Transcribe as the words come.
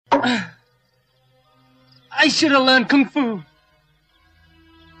I should have learned Kung Fu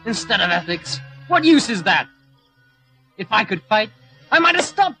instead of ethics. What use is that? If I could fight, I might have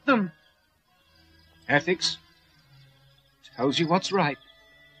stopped them. Ethics tells you what's right.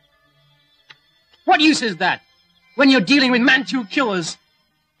 What use is that when you're dealing with Manchu killers?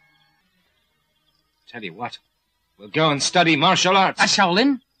 Tell you what, we'll go and study martial arts. A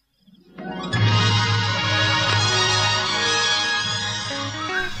Shaolin?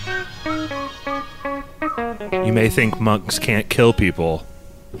 You may think monks can't kill people,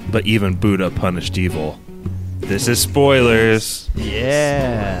 but even Buddha punished evil. This is spoilers.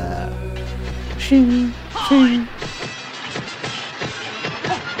 Yeah. Shing, shing.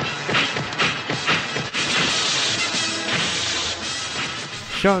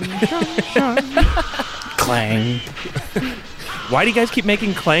 Shun, shun, shun. Clang. Why do you guys keep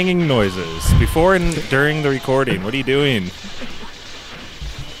making clanging noises before and during the recording? What are you doing?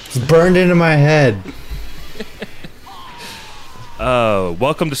 It's burned into my head.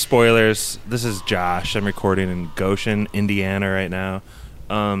 Welcome to Spoilers. This is Josh. I'm recording in Goshen, Indiana right now.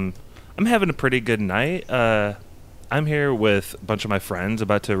 I'm having a pretty good night. I'm here with a bunch of my friends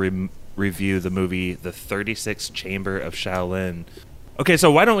about to review the movie The 36th Chamber of Shaolin. Okay,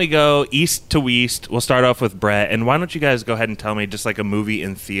 so why don't we go east to west? We'll start off with Brett, and why don't you guys go ahead and tell me just like a movie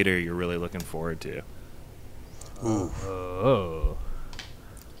in theater you're really looking forward to? Ooh. Oh.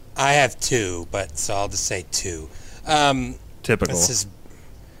 I have two, so I'll just say two. Typical.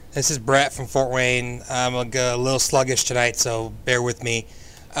 This is Brett from Fort Wayne. I'm a little sluggish tonight, so bear with me.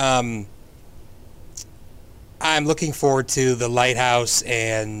 I'm looking forward to The Lighthouse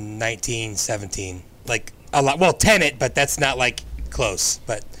and 1917. Like a lot. Well, Tenet, but that's not like close.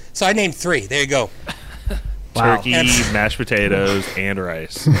 But so I named three. There you go. Wow. Turkey, mashed potatoes, and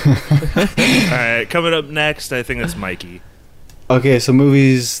rice. All right, coming up next, I think that's Mikey. Okay, so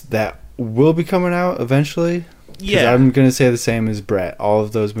movies that will be coming out eventually. Yeah. I'm going to say the same as Brett. All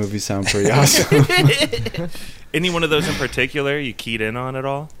of those movies sound pretty awesome. Any one of those in particular you keyed in on at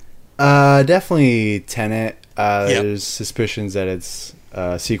all? Definitely Tenet. Yep. There's suspicions that it's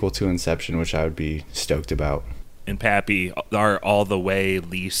a sequel to Inception, which I would be stoked about. And Pappy, our all the way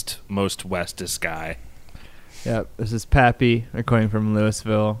least, most westest guy. Yep, this is Pappy, recording from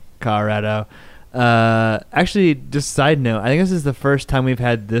Louisville, Colorado. Actually, just side note, I think this is the first time we've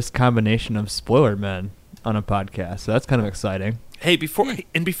had this combination of spoiler men on a podcast, so that's kind of exciting. Hey,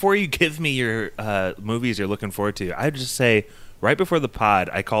 before you give me your movies you're looking forward to, I'd just say right before the pod,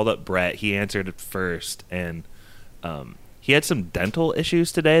 I called up Brett. He answered it first, and he had some dental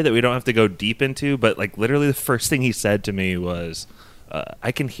issues today that we don't have to go deep into. But like literally, the first thing he said to me was,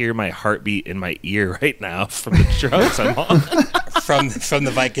 "I can hear my heartbeat in my ear right now from the drugs I'm on." from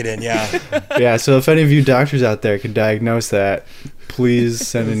the Vicodin, yeah. Yeah, so if any of you doctors out there can diagnose that, please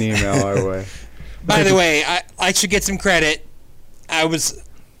send an email our way. By the way, I should get some credit. I was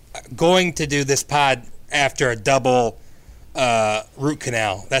going to do this pod after a double root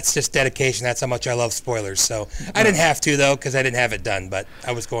canal. That's just dedication. That's how much I love spoilers. So I didn't have to, though, because I didn't have it done, but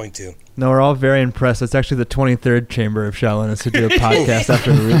I was going to. No, we're all very impressed. It's actually the 23rd Chamber of Shaolin is to do a podcast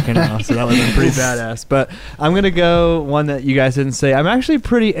after the root canal, so that would have been pretty badass. But I'm going to go one that you guys didn't say. I'm actually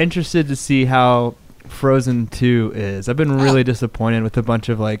pretty interested to see how Frozen 2 is. I've been really disappointed with a bunch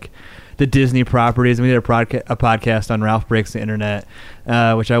of, like, the Disney properties. We did a podcast on Ralph Breaks the Internet,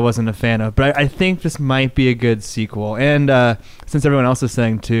 which I wasn't a fan of. But I think this might be a good sequel. And since everyone else is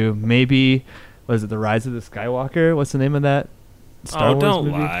saying too, maybe, was it The Rise of the Skywalker? What's the name of that Star Wars don't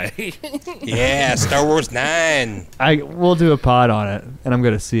movie? lie. Yeah, Star Wars 9. We'll do a pod on it, and I'm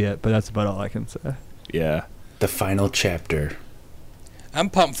going to see it, but that's about all I can say. Yeah. The final chapter. I'm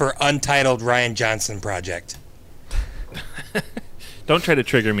pumped for Untitled Ryan Johnson project. Don't try to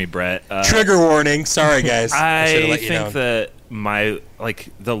trigger me, Brett. Trigger warning. Sorry, guys. I think that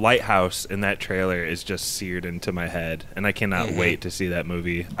the lighthouse in that trailer is just seared into my head, and I cannot wait to see that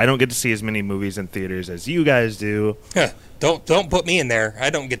movie. I don't get to see as many movies in theaters as you guys do. Don't put me in there. I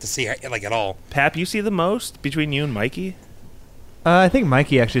don't get to see like at all. Pap, you see the most between you and Mikey? I think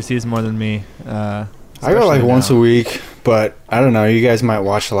Mikey actually sees more than me. I go like once a week, but I don't know. You guys might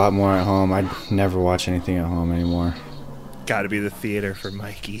watch a lot more at home. I never watch anything at home anymore. Got to be the theater for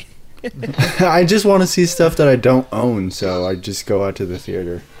Mikey. I just want to see stuff that I don't own, so I just go out to the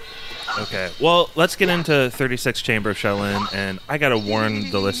theater. Okay, well, let's get into 36th Chamber of Shaolin, and I gotta warn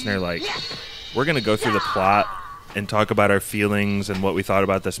the listener, like, we're gonna go through the plot and talk about our feelings and what we thought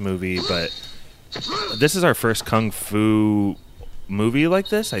about this movie, but this is our first Kung Fu movie like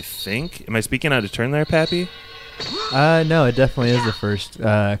this, I think. Am I speaking out of turn there, Pappy? No, it definitely is the first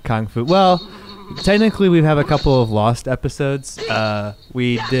Kung Fu. Well, technically we have a couple of lost episodes.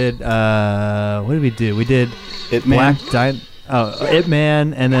 We did what did we do? We did Ip Man? Ip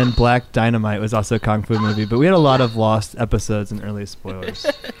Man, and then Black Dynamite was also a kung fu movie. But we had a lot of lost episodes and early spoilers.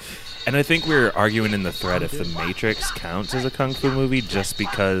 And I think we were arguing in the thread if The Matrix counts as a kung fu movie just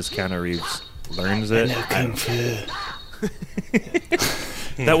because Keanu Reeves learns it. Kung fu.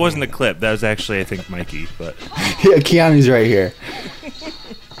 That wasn't a clip. That was actually, I think, Mikey. But Yeah, Keanu's right here.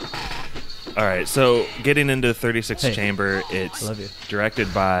 all right, so getting into 36 Hey. Chamber, I it's love you.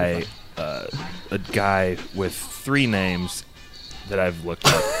 directed by a guy with 3 names that I've looked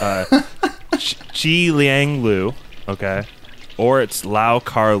up. Chi Liang Lu, okay? Or it's Lau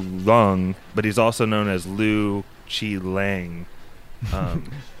Kar Lung, but he's also known as Lu Chi Lang. Are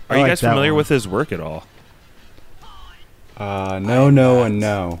I you like guys that familiar one. with his work at all? No, and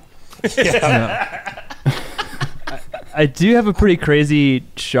no. I do have a pretty crazy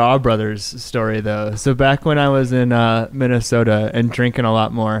Shaw Brothers story, though. So back when I was in Minnesota and drinking a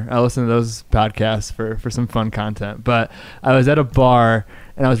lot more, I listened to those podcasts for some fun content. But I was at a bar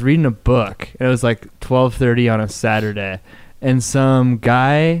and I was reading a book. And it was like 12:30 on a Saturday, and some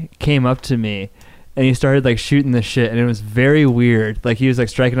guy came up to me and he started like shooting the shit, and it was very weird. Like he was like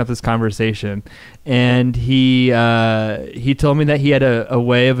striking up this conversation, and he told me that he had a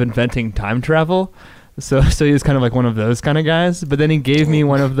way of inventing time travel. So he was kind of like one of those kind of guys. But then he gave me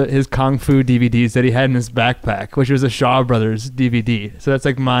one of his Kung Fu DVDs that he had in his backpack, which was a Shaw Brothers DVD. So that's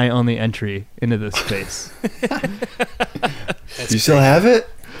like my only entry into this space. Do you still have it?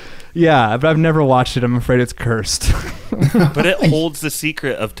 Yeah, but I've never watched it. I'm afraid it's cursed. But it holds the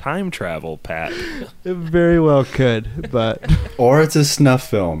secret of time travel, Pat. It very well could, but Or it's a snuff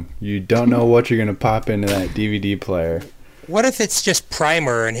film. You don't know what you're going to pop into that DVD player. What if it's just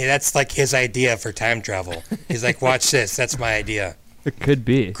Primer and that's like his idea for time travel? He's like, watch this. That's my idea. it could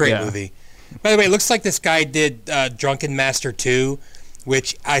be. Great yeah. movie. By the way, it looks like this guy did Drunken Master 2,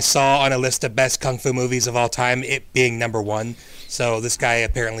 which I saw on a list of best kung fu movies of all time, it being number 1. So this guy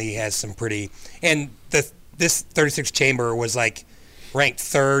apparently has some pretty... And this 36 Chamber was like ranked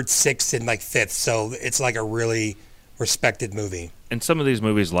 3rd, 6th, and like 5th. So it's like a really respected movie. And some of these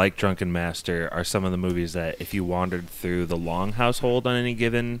movies, like Drunken Master, are some of the movies that if you wandered through the Long household on any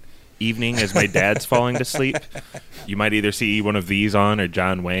given evening as my dad's falling to sleep, you might either see one of these on or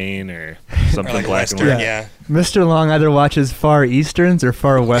John Wayne or something Or like black and Western, white. yeah. Mr. Long either watches Far Easterns or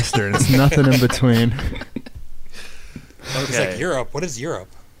Far Westerns. Nothing in between. It's like Europe. What is Europe?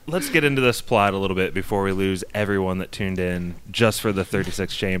 Let's get into this plot a little bit before we lose everyone that tuned in just for the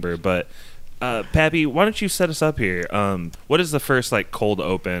 36 Chamber. But, Pappy, why don't you set us up here? What is the first, like, cold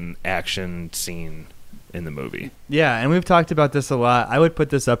open action scene in the movie? Yeah, and we've talked about this a lot. I would put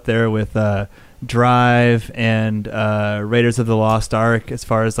this up there with Drive and Raiders of the Lost Ark as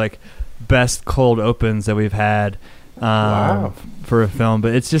far as, like, best cold opens that we've had for a film.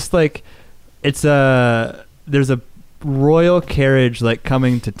 But it's just, like, there's a royal carriage like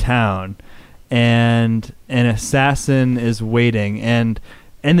coming to town, and an assassin is waiting. And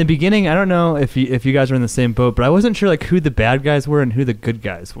in the beginning, I don't know if you guys were in the same boat, but I wasn't sure like who the bad guys were and who the good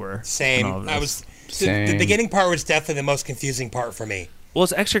guys were. Same. in all of this. The beginning part was definitely the most confusing part for me. Well,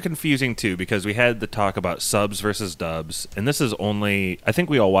 it's extra confusing, too, because we had the talk about subs versus dubs, and this is only... I think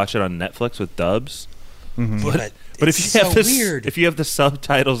we all watch it on Netflix with dubs. Mm-hmm. But if it's you have so this, weird. if you have the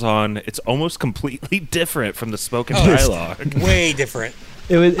subtitles on, it's almost completely different from the spoken dialogue. Way different.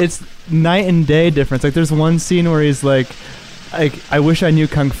 It's night and day difference. Like there's one scene where he's like I wish I knew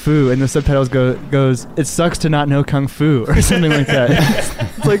kung fu, and the subtitles goes it sucks to not know kung fu or something like that.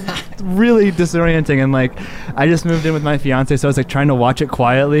 It's like really disorienting. And like I just moved in with my fiance, so I was like trying to watch it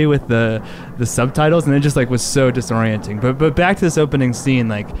quietly with the subtitles, and it just like was so disorienting. But back to this opening scene,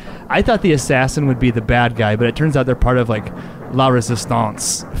 like I thought the assassin would be the bad guy, but it turns out they're part of like La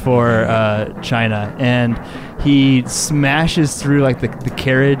Resistance for China, and he smashes through like the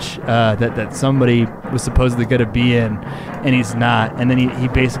carriage that somebody was supposedly going to be in, and he's not, and then he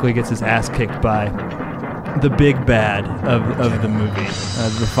basically gets his ass kicked by the big bad of the movie,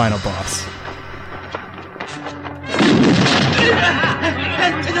 the final boss.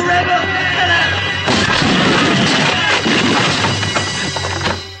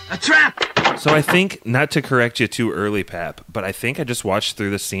 A trap! So I think, not to correct you too early, Pap, but I think I just watched through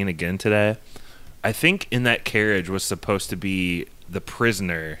the scene again today. I think in that carriage was supposed to be the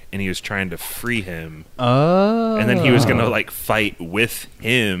prisoner, and he was trying to free him. Oh. And then he was going to, like, fight with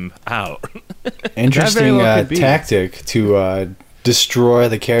him out. Interesting well could be. tactic to destroy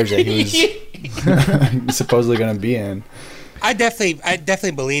the carriage that he was supposedly going to be in. I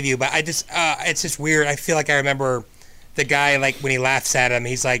definitely believe you, but it's just weird. I feel like I remember the guy, like when he laughs at him,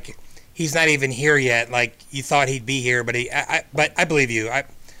 he's he's not even here yet. Like, you thought he'd be here, but but I believe you.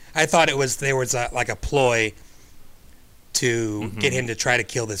 I thought there was like a ploy to get him to try to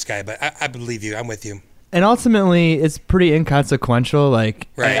kill this guy, but I believe you. I'm with you. And ultimately, it's pretty inconsequential. Like,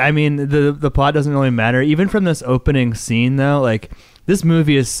 right. I mean, the plot doesn't really matter. Even from this opening scene, though, like, this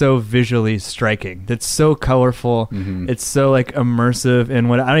movie is so visually striking. It's so colorful. It's so, like, immersive.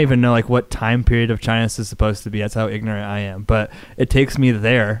 And I don't even know, like, what time period of China this is supposed to be. That's how ignorant I am. But it takes me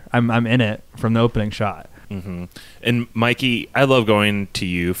there. I'm in it from the opening shot. And Mikey, I love going to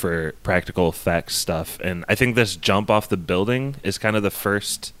you for practical effects stuff. And I think this jump off the building is kind of the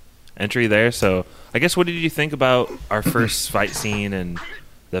first entry there. So I guess, what did you think about our first fight scene and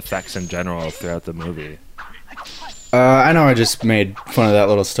the effects in general throughout the movie? I know I just made fun of that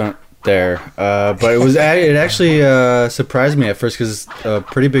little stunt there, but it actually surprised me at first because it's a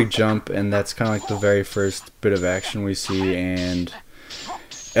pretty big jump, and that's kind of like the very first bit of action we see, and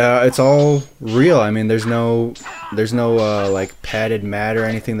it's all real. I mean, there's no like padded mat or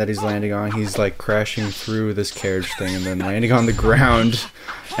anything that he's landing on. He's like crashing through this carriage thing and then landing on the ground.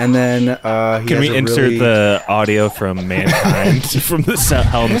 And then can we insert the audio from Mankind from the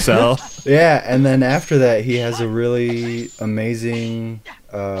Hell in the Cell? Yeah, and then after that, he has a really amazing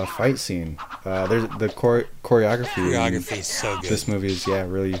fight scene. There's the choreography is so good. This movie is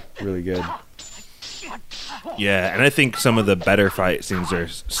really, really good. Yeah, and I think some of the better fight scenes are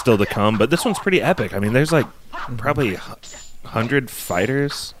still to come, but this one's pretty epic. I mean, there's like probably 100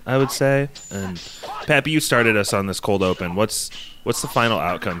 fighters, I would say. And Pappy, you started us on this cold open. What's the final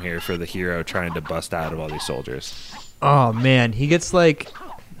outcome here for the hero trying to bust out of all these soldiers? Oh man, he gets like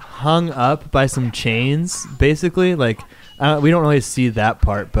hung up by some chains, basically. Like, we don't really see that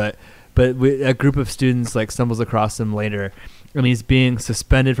part, but a group of students like stumbles across him later, and he's being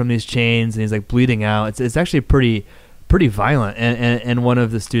suspended from these chains, and he's like bleeding out. It's actually pretty violent. And one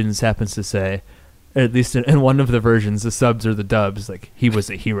of the students happens to say, at least in one of the versions, the subs or the dubs, like, he was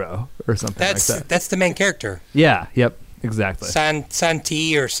a hero or something like that. That's the main character. Yeah. Yep. Exactly.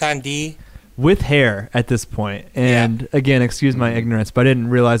 Santi or Sandi. With hair at this point. And again, excuse my ignorance, but I didn't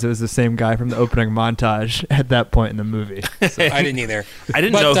realize it was the same guy from the opening montage at that point in the movie. So. I didn't either. I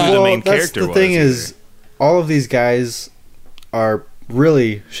didn't know who the main character was. The thing is, all of these guys are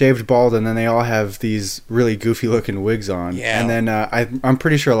really shaved bald, and then they all have these really goofy looking wigs on. Yeah. And then I'm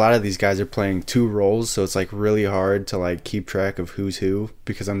pretty sure a lot of these guys are playing two roles, so it's like really hard to like keep track of who's who,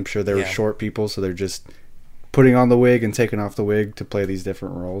 because I'm sure they were short people, so they're just putting on the wig and taking off the wig to play these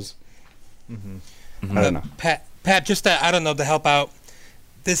different roles. I don't know. Pat, just I don't know, to help out,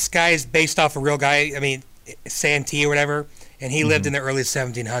 this guy is based off a real guy. I mean, Santee or whatever, and he lived in the early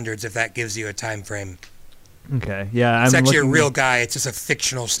 1700s, if that gives you a time frame. Okay, yeah. It's actually a real guy. It's just a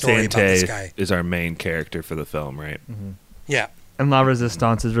fictional story about this guy. Is our main character for the film, right? Yeah. And La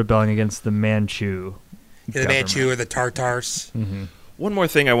Resistance is rebelling against the Manchu. The Manchu or the Tartars. One more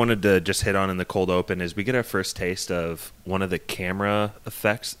thing I wanted to just hit on in the cold open is we get our first taste of one of the camera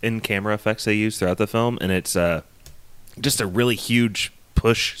effects they use throughout the film, and it's just a really huge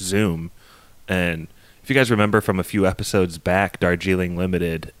push zoom. And if you guys remember from a few episodes back, Darjeeling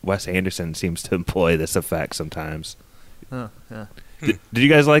Limited, Wes Anderson seems to employ this effect sometimes. Oh, yeah. Did you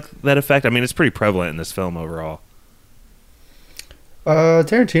guys like that effect? I mean, it's pretty prevalent in this film overall.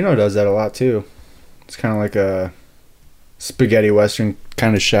 Tarantino does that a lot too. It's kind of like a spaghetti western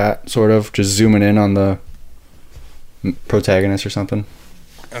kind of shot, sort of, just zooming in on the protagonist or something.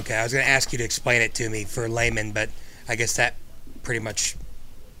 Okay, I was going to ask you to explain it to me for layman, but I guess that pretty much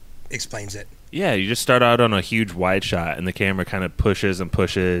explains it. Yeah, you just start out on a huge wide shot, and the camera kind of pushes and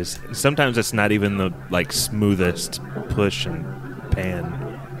pushes. Sometimes it's not even the like smoothest push and pan.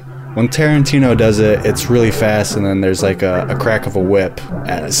 When Tarantino does it, it's really fast, and then there's like a crack of a whip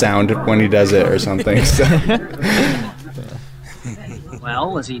sound when he does it or something. So.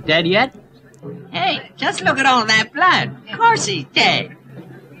 Well, was he dead yet? Hey, just look at all that blood. Of course he's dead.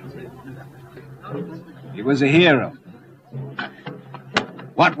 He was a hero.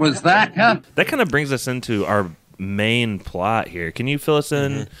 What was that, huh? That kind of brings us into our main plot here. Can you fill us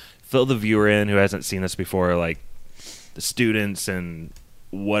in, fill the viewer in who hasn't seen this before, like the students and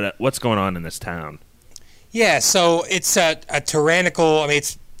what's going on in this town? Yeah, so it's a tyrannical, I mean,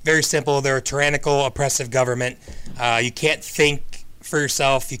 it's very simple. They're a tyrannical, oppressive government. You can't think for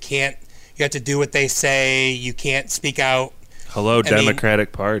yourself. You have to do what they say. You can't speak out. Hello,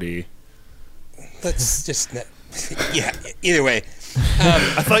 Democratic Party. Let's just, yeah, either way.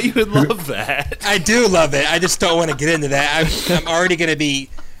 I thought you would love that. I do love it. I just don't want to get into that. I'm already going to be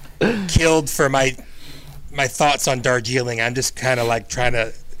killed for my thoughts on Darjeeling. I'm just kind of like trying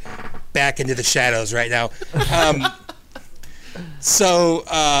to back into the shadows right now. So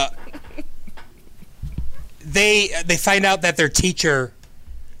they find out that their teacher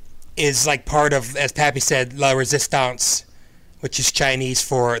is like part of, as Pappy said, La Resistance, which is Chinese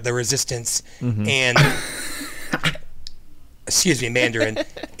for the resistance, and excuse me, Mandarin,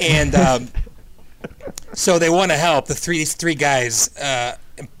 and so they want to help these three guys.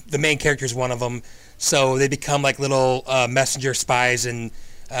 The main character is one of them, so they become like little messenger spies. And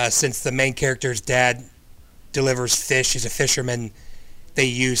since the main character's dad delivers fish, he's a fisherman, they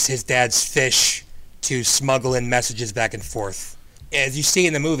use his dad's fish to smuggle in messages back and forth. As you see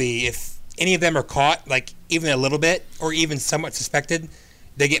in the movie, if any of them are caught, like even a little bit, or even somewhat suspected,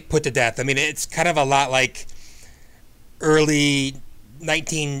 they get put to death. I mean, it's kind of a lot like early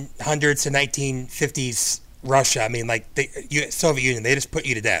 1900s to 1950s Russia. I mean, like the Soviet Union, they just put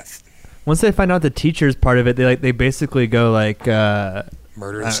you to death. Once they find out the teacher's part of it, they basically go like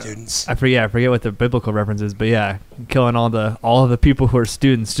murdering students. I forget what the biblical reference is, but yeah, killing all of the people who are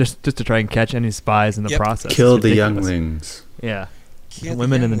students just to try and catch any spies in the process. Kill the younglings. Yeah. Kill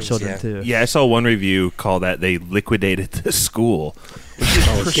Women and the younglings, children yeah. too. Yeah, I saw one review call that they liquidated the school.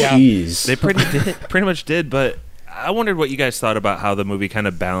 Oh, jeez. They pretty much did, but I wondered what you guys thought about how the movie kind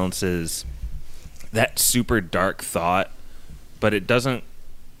of balances that super dark thought, but it doesn't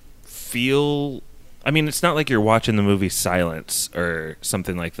feel... I mean, it's not like you're watching the movie Silence or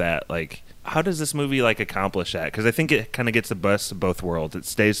something like that. Like, how does this movie, like, accomplish that? Because I think it kind of gets the best of both worlds. It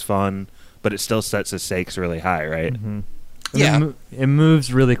stays fun, but it still sets the stakes really high, right? Mm-hmm. Yeah. It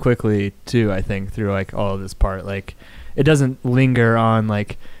moves really quickly, too, I think, through, like, all of this part. Like, it doesn't linger on,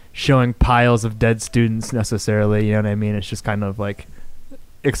 like, showing piles of dead students necessarily, you know what I mean? It's just kind of, like,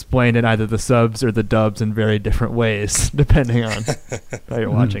 explained in either the subs or the dubs in very different ways, depending on how you're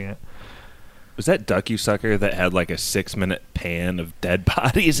watching it. Was that Duck-You-Sucker that had like a 6-minute pan of dead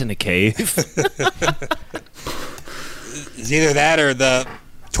bodies in a cave? It's either that or the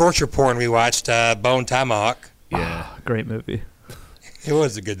torture porn we watched, Bone Tomahawk. Yeah. Great movie. It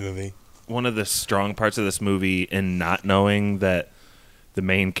was a good movie. One of the strong parts of this movie in not knowing that the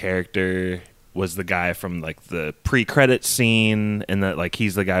main character was the guy from like the pre-credit scene, and that like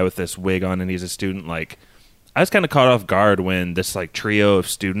he's the guy with this wig on and he's a student, like I was kind of caught off guard when this like trio of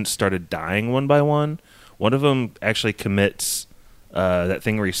students started dying one by one. One of them actually commits that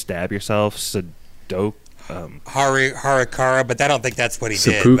thing where you stab yourself, Harikara, but I don't think that's what he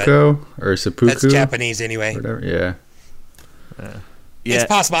did. Seppuku or seppuku? That's Japanese anyway. Whatever. Yeah. Yeah. It's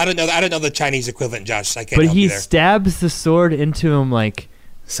possible. I don't know the Chinese equivalent, Josh. I can't But help he you there. stabs the sword into him like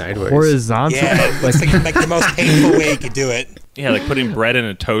Sideways. horizontal. Yeah, it's like the most painful way he could do it. Yeah, like putting bread in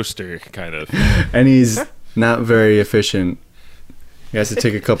a toaster, kind of. And he's not very efficient. He has to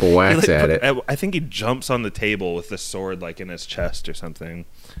take a couple whacks at it. I think he jumps on the table with the sword like in his chest or something.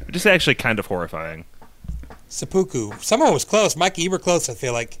 Just actually kind of horrifying. Seppuku. Someone was close. Mikey, you were close, I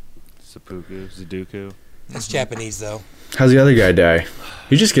feel like. Seppuku, Sudoku. It's Japanese, though. How's the other guy die?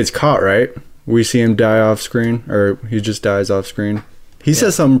 He just gets caught, right? We see him die off screen, or he just dies off screen. He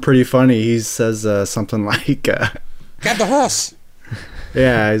says something pretty funny. He says something like, Got the horse.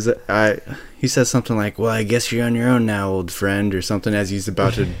 yeah, he says something like, well, I guess you're on your own now, old friend, or something, as he's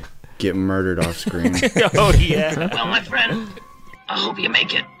about to get murdered off screen. Oh, yeah. Well, my friend, I hope you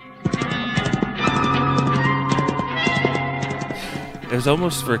make it. It was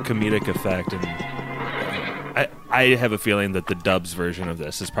almost for comedic effect, and I have a feeling that the dubs version of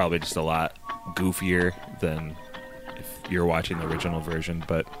this is probably just a lot goofier than if you're watching the original version.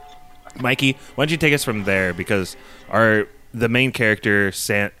 But Mikey, why don't you take us from there, because the main character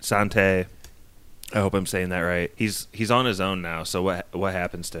Sante, I hope I'm saying that right. He's on his own now. So what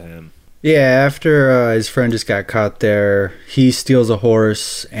happens to him? Yeah, after his friend just got caught there, he steals a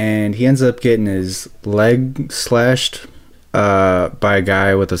horse, and he ends up getting his leg slashed by a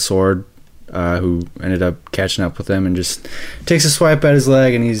guy with a sword who ended up catching up with him and just takes a swipe at his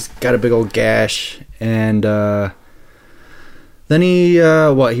leg, and he's got a big old gash. And then he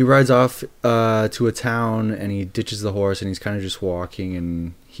rides off to a town, and he ditches the horse, and he's kind of just walking,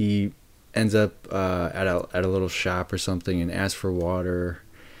 and he ends up at a little shop or something and asks for water.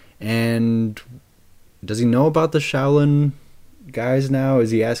 And does he know about the Shaolin guys now? Is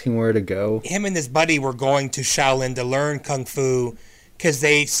he asking where to go? Him and his buddy were going to Shaolin to learn Kung Fu, because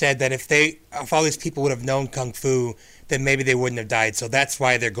they said that if all these people would have known Kung Fu, then maybe they wouldn't have died. So that's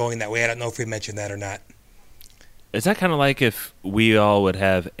why they're going that way. I don't know if we mentioned that or not. Is that kind of like if we all would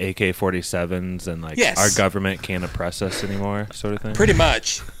have AK-47s and like Yes. our government can't oppress us anymore, sort of thing? Pretty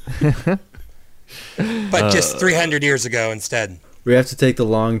much. But just 300 years ago instead. We have to take the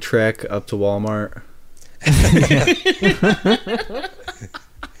long trek up to Walmart.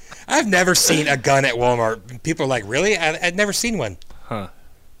 I've never seen a gun at Walmart. People are like, really? I'd never seen one. Huh.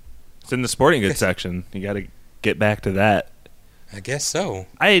 It's in the sporting goods section. You got to get back to that. I guess so.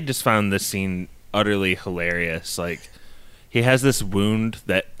 I just found this scene utterly hilarious. Like, he has this wound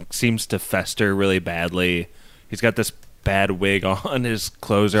that seems to fester really badly. He's got this bad wig on. His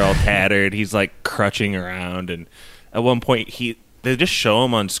clothes are all tattered. He's like crutching around, and at one point they just show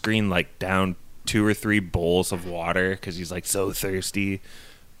him on screen like down 2 or 3 bowls of water because he's like so thirsty.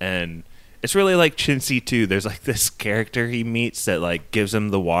 And it's really like Chintzy too. There's like this character he meets that like gives him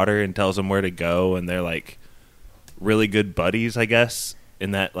the water and tells him where to go, and they're like really good buddies, I guess,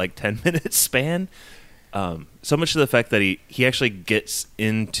 in that like 10-minute span. So much to the fact that he actually gets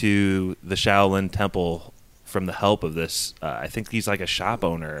into the Shaolin Temple from the help of this. I think he's like a shop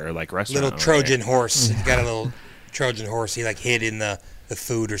owner or like restaurant Little Trojan horse. He got a little Trojan horse. He like hid in the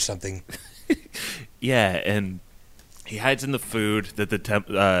food or something. Yeah, and he hides in the food that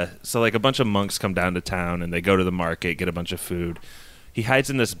the so like a bunch of monks come down to town and they go to the market, get a bunch of food. He hides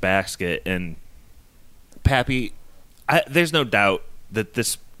in this basket, and Pappy, there's no doubt that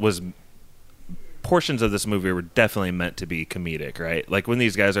this was portions of this movie were definitely meant to be comedic, right? Like when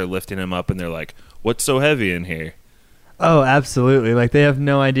these guys are lifting him up and they're like, "What's so heavy in here?" Oh, absolutely. Like they have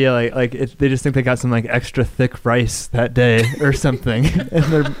no idea. They just think they got some like extra thick rice that day or something,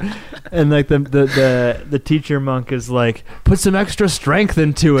 and like the teacher monk is like, put some extra strength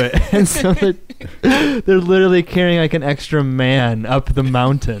into it, and so they're literally carrying like an extra man up the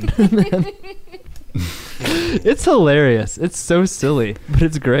mountain. It's hilarious. It's so silly, but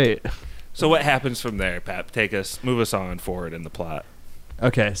it's great. So what happens from there, Pap? Move us on forward in the plot.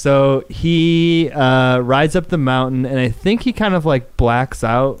 Okay, so he rides up the mountain, and I think he kind of like blacks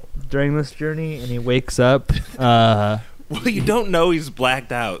out during this journey, and he wakes up. Well, you don't know he's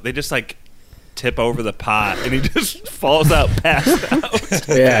blacked out. They just like tip over the pot, and he just falls out, passed out.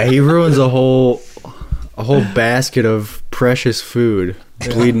 Yeah, he ruins a whole basket of precious food,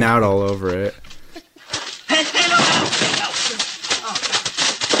 bleeding out all over it.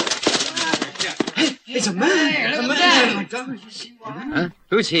 It's a man! Huh?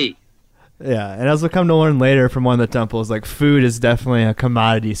 Who's he? Yeah, and as we'll come to learn later from one of the temples, like food is definitely a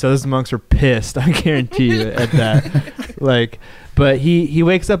commodity. So those monks are pissed, I guarantee you, at that. But he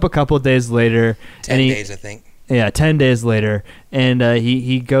wakes up a couple of days later. 10 days, I think. Yeah, 10 days later, and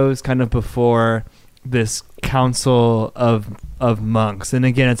he goes kind of before this council of monks, and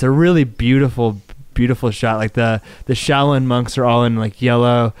again, it's a really beautiful shot. Like the Shaolin monks are all in like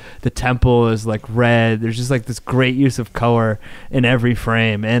yellow, the temple is like red. There's just like this great use of color in every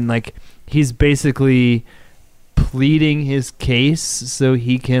frame, and like he's basically pleading his case so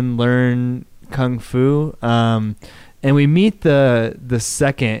he can learn kung fu. And we meet the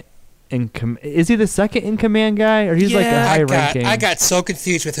second is he the second in command guy, or he's like a high ranking? I got so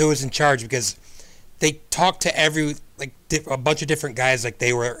confused with who was in charge because they talked to a bunch of different guys like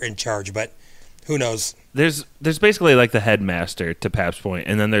they were in charge, but who knows? There's basically like the headmaster, to Pap's point,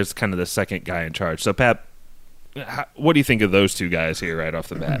 and then there's kind of the second guy in charge. So Pap, what do you think of those two guys here right off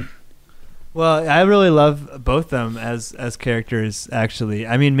the bat? Well, I really love both them as characters. Actually,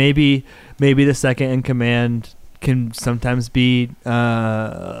 I mean, maybe the second in command can sometimes be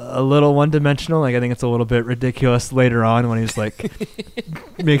a little one-dimensional. Like I think it's a little bit ridiculous later on when he's like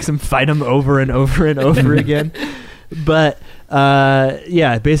makes him fight him over and over and over again. But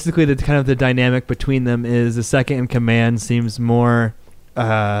yeah, basically the kind of the dynamic between them is the second in command seems more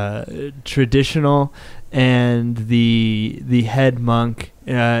traditional, and the head monk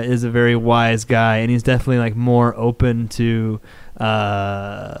is a very wise guy, and he's definitely like more open to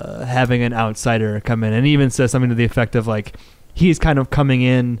having an outsider come in, and he even says something to the effect of like he's kind of coming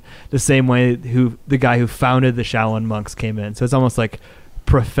in the same way the guy who founded the Shaolin monks came in. So it's almost like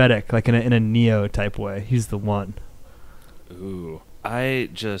prophetic, like in a Neo type way. He's the one. Ooh, I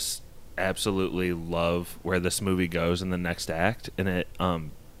just absolutely love where this movie goes in the next act, and it.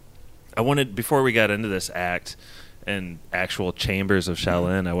 I wanted, before we got into this act and actual chambers of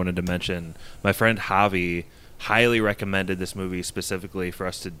Shaolin, I wanted to mention my friend Javi highly recommended this movie specifically for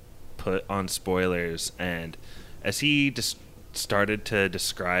us to put on spoilers, and as he just started to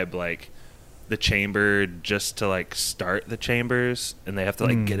describe like the chamber just to like start the chambers, and they have to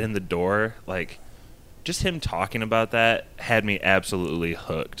like get in the door, like. Just him talking about that had me absolutely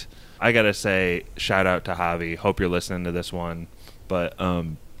hooked. I gotta say, shout out to Javi. Hope you're listening to this one. But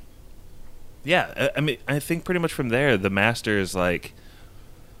yeah, I mean, I think pretty much from there, the master is like,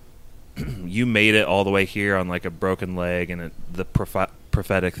 you made it all the way here on like a broken leg, and the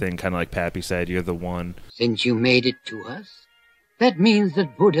prophetic thing, kind of like Pappy said, you're the one. Since you made it to us, that means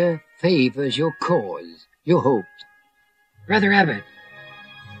that Buddha favors your cause, your hopes. Brother Abbot,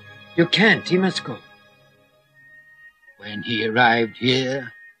 you can't. He must go. When he arrived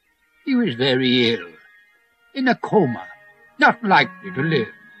here, he was very ill. in a coma, not likely to live.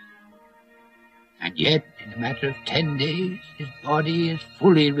 And yet, in a matter of 10 days, his body is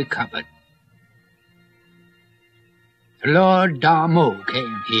fully recovered. The Lord Darmo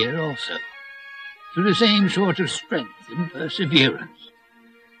came here also, through the same sort of strength and perseverance.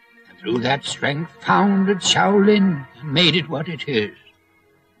 And through that strength founded Shaolin and made it what it is.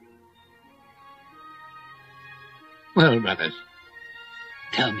 Well, brothers,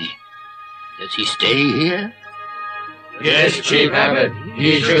 tell me, does he stay here? Yes, Chief Abbot,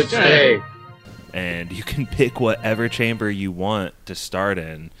 he should stay. And you can pick whatever chamber you want to start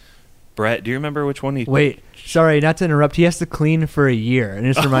in. Brett, do you remember which one you... Wait, sorry, not to interrupt. He has to clean for a year. And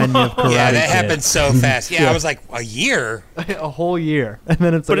it just reminded me of Karate Yeah, that Kid. happened so fast. Yeah, I was like, a year? A whole year. And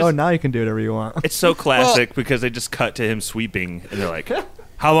then it's But like, it's- oh, now you can do whatever you want. It's so classic because they just cut to him sweeping, and they're like,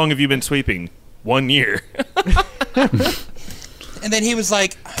 how long have you been sweeping? 1 year. And then he was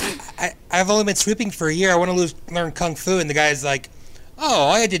like, I've only been sweeping for a year. I want to learn Kung Fu. And the guy's like, oh,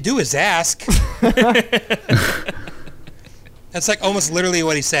 all I had to do is ask. That's like almost literally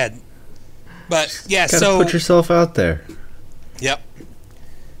what he said. But, yeah, Gotta so... put yourself out there. Yep.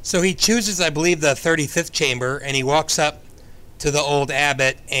 So he chooses, I believe, the 35th chamber, and he walks up to the old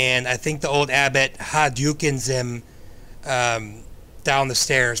abbot, and I think the old abbot Hadyukens him down the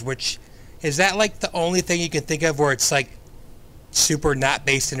stairs, which... Is that like the only thing you can think of where it's like super not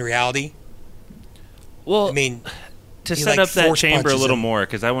based in reality? Well, I mean, to he, set like, up that force chamber a punches little him. more,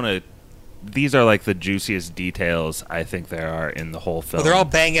 because I want to... These are like the juiciest details I think there are in the whole film. Well, they're all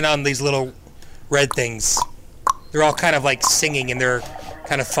banging on these little red things. They're all kind of like singing, and they're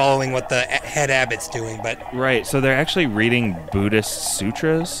kind of following what the head abbot's doing. But Right, so they're actually reading Buddhist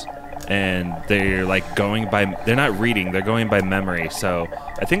sutras, and they're like going by... They're not reading, they're going by memory. So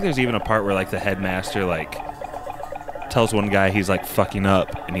I think there's even a part where like the headmaster like tells one guy he's like fucking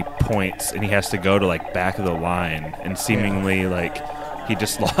up, and he points, and he has to go to like back of the line, and seemingly like he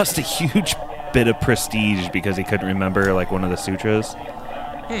just lost a huge bit of prestige because he couldn't remember like one of the sutras.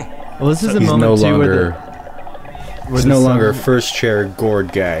 Well, this is a He's moment, no too, longer... where He's the no sun- longer a first chair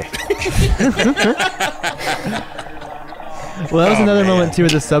gourd guy. Well, that was another man. moment too, where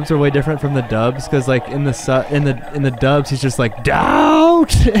the subs were way different from the dubs, because like in the dubs he's just like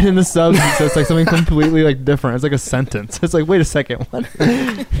doubt, and in the subs he says like something completely like different. It's like a sentence. It's like, wait a second, what?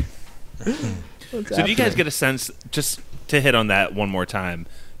 So do you guys get a sense, just to hit on that one more time,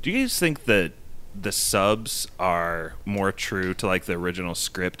 do you guys think that the subs are more true to like the original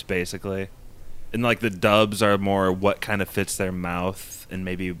script basically, and like the dubs are more what kind of fits their mouth, and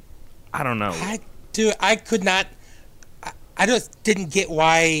maybe, I don't know. I could not... I just didn't get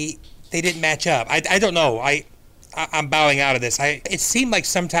why they didn't match up. I don't know. I'm bowing out of this. It seemed like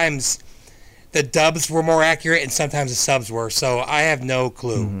sometimes the dubs were more accurate and sometimes the subs were, so I have no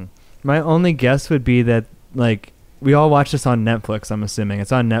clue. Mm-hmm. My only guess would be that like we all watch this on Netflix. I'm assuming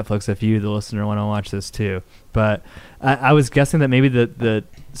it's on Netflix if you, the listener, want to watch this too. But I was guessing that maybe the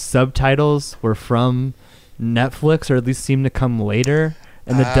subtitles were from Netflix, or at least seemed to come later,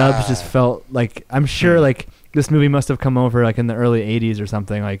 and the dubs just felt like, I'm sure like this movie must have come over like in the early 80s or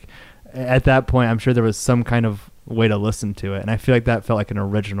something. Like at that point, I'm sure there was some kind of way to listen to it, and I feel like that felt like an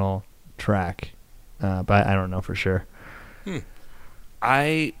original track, but I don't know for sure.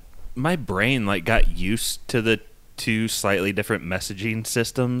 My brain like got used to the two slightly different messaging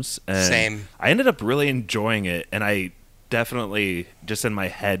systems, and Same. I ended up really enjoying it, and I definitely, just in my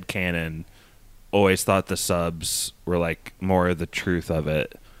head canon, always thought the subs were like more of the truth of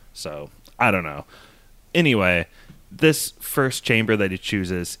it. So I don't know. Anyway, this first chamber that he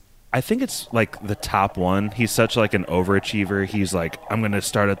chooses, I think it's like the top one. He's such like an overachiever. He's like, I'm going to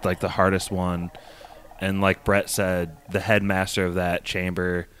start at like the hardest one. And like Brett said, the headmaster of that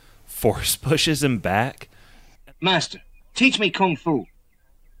chamber force pushes him back. Master, teach me Kung Fu.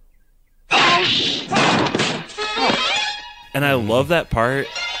 And I love that part.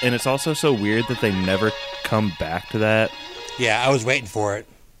 And it's also so weird that they never come back to that. Yeah, I was waiting for it.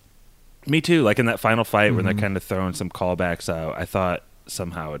 Me too. Like in that final fight when they're kind of throwing some callbacks out, I thought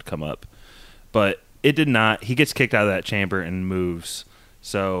somehow it'd come up. But it did not. He gets kicked out of that chamber and moves.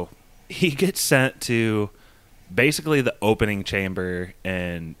 So he gets sent to basically the opening chamber.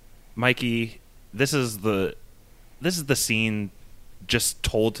 And Mikey, this is the scene just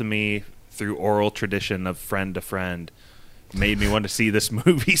told to me through oral tradition of friend to friend. Made me want to see this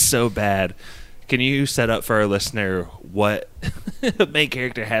movie so bad. Can you set up for our listener what the main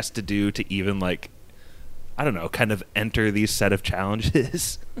character has to do to even, like, I don't know, kind of enter these set of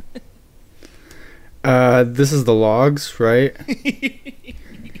challenges? This is the logs, right?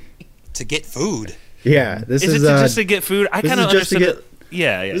 To get food. Yeah, this is is it just to get food? I this kind of is just to understood get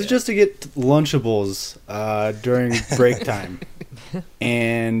Yeah. It was just to get Lunchables during break time.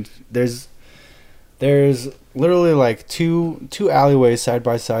 And there's literally like two alleyways side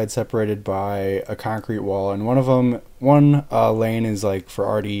by side separated by a concrete wall, and one lane is like for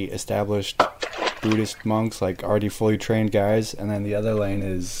already established Buddhist monks, like already fully trained guys, and then the other lane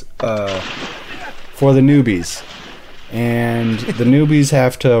is for the newbies. And the newbies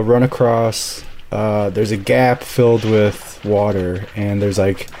have to run across, there's a gap filled with water, and there's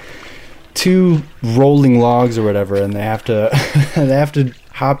like 2 rolling logs or whatever, and they have to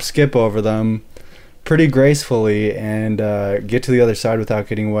hop skip over them pretty gracefully and get to the other side without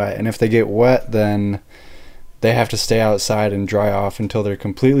getting wet. And if they get wet, then they have to stay outside and dry off until they're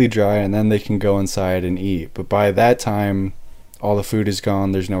completely dry, and then they can go inside and eat. But by that time, all the food is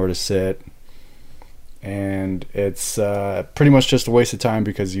gone, there's nowhere to sit, and it's pretty much just a waste of time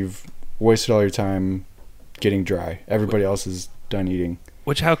because you've wasted all your time getting dry. Everybody else is done eating.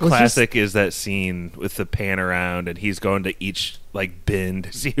 How classic is that scene with the pan around and he's going to each like bin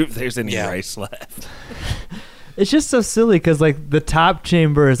to see if there's any rice left? It's just so silly because like the top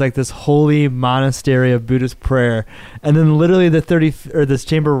chamber is like this holy monastery of Buddhist prayer, and then literally this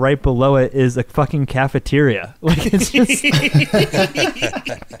chamber right below it is a fucking cafeteria. Like it's just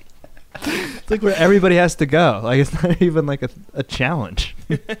it's like where everybody has to go. Like it's not even like a challenge.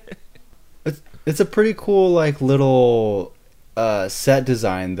 It's a pretty cool like little set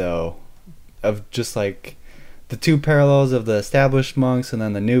design though, of just like the 2 parallels of the established monks and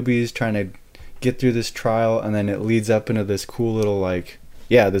then the newbies trying to get through this trial, and then it leads up into this cool little like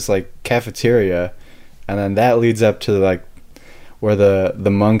this like cafeteria, and then that leads up to like where the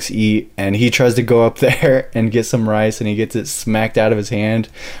monks eat, and he tries to go up there and get some rice, and he gets it smacked out of his hand,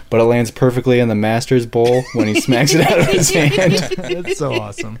 but it lands perfectly in the master's bowl when he smacks it out of his hand. That's so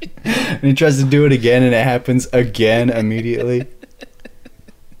awesome. And he tries to do it again, and it happens again immediately.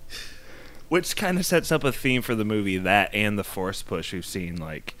 Which kind of sets up a theme for the movie, that and the force push we've seen.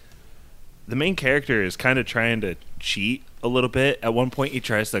 Like, the main character is kind of trying to cheat a little bit. At one point, he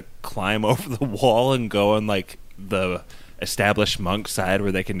tries to climb over the wall and go on like the established monk side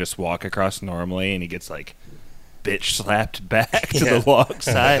where they can just walk across normally, and he gets like bitch slapped back to the log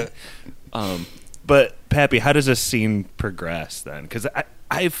side. But Pappy, how does this scene progress then? Because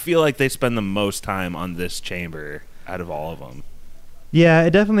I feel like they spend the most time on this chamber out of all of them. Yeah,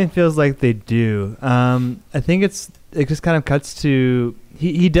 it definitely feels like they do. I think it just kind of cuts to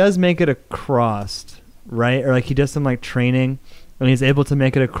he does make it across, right? Or like he does some like training, and he's able to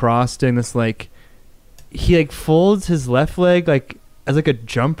make it across doing this like he like folds his left leg like as like a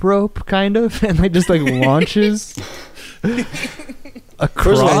jump rope kind of, and like just like launches across.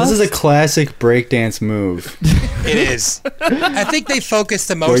 First of all, this is a classic breakdance move. It is. I think they focused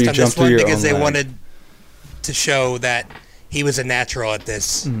the most on this one because they wanted to show that he was a natural at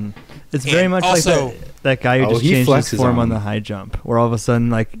this. It's very much also, like that guy who just changed his form on the high jump, where all of a sudden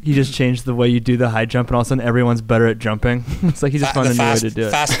like he just changed the way you do the high jump, and all of a sudden everyone's better at jumping. It's like he just found a new way to do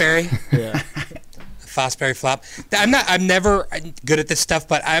it. Fosbury? Yeah. Fosbury flop. I'm never good at this stuff,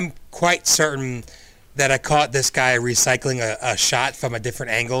 but I'm quite certain that I caught this guy recycling a shot from a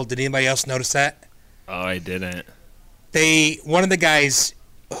different angle. Did anybody else notice that? Oh, I didn't. One of the guys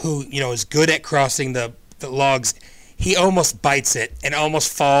who is good at crossing the logs, he almost bites it and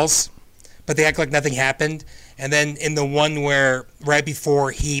almost falls, but they act like nothing happened. And then in the one where right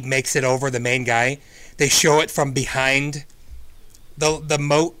before he makes it over, the main guy, they show it from behind the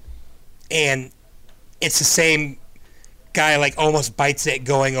moat, and it's the same guy like almost bites it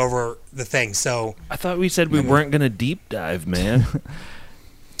going over the thing. So I thought we said we weren't going to deep dive, man.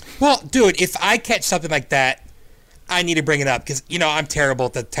 Well, dude, if I catch something like that, I need to bring it up because I'm terrible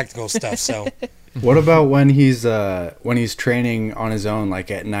at the technical stuff. So what about when he's training on his own,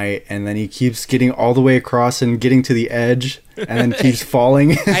 like at night, and then he keeps getting all the way across and getting to the edge, and then keeps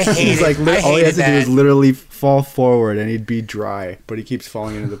falling? I hate it. All he has to do is literally fall forward, and he'd be dry, but he keeps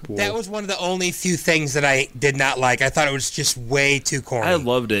falling into the pool. That was one of the only few things that I did not like. I thought it was just way too corny. I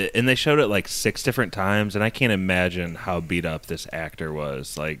loved it, and they showed it like 6 different times, and I can't imagine how beat up this actor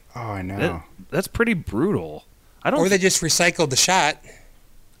was. Like, oh, I know. That's pretty brutal. Or they just recycled the shot.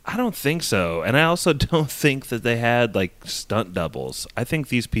 I don't think so. And I also don't think that they had like stunt doubles. I think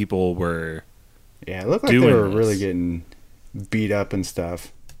these people were it looked like they were really getting beat up and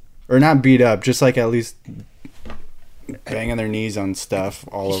stuff. Or not beat up, just like at least banging their knees on stuff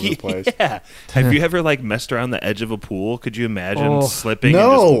all over the place. Yeah. Have you ever like messed around the edge of a pool? Could you imagine slipping and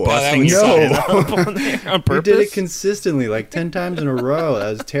just busting your head up on there on purpose? We did it consistently like 10 times in a row.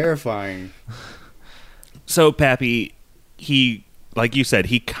 That was terrifying. So, Pappy, he, like you said,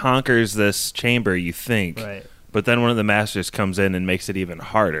 he conquers this chamber, you think. Right. But then one of the masters comes in and makes it even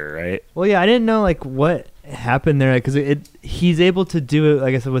harder, right? Well, yeah, I didn't know like what happened there because he's able to do it,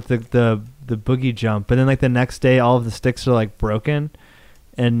 like I said, with the boogie jump, but then like the next day, all of the sticks are like broken,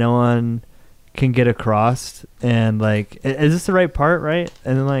 and no one can get across. And like, is this the right part? Right?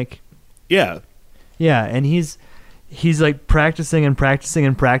 And then like, yeah, and he's like practicing and practicing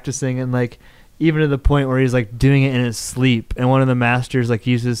and practicing, and like even to the point where he's like doing it in his sleep. And one of the masters like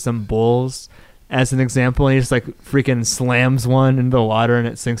uses some bowls as an example, and he just like freaking slams one into the water and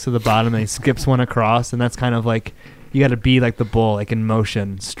it sinks to the bottom, and he skips one across, and that's kind of like you got to be like the bull, like in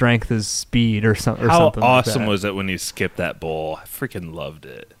motion. Strength is speed or something. How something awesome like was it when you skipped that bowl? I freaking loved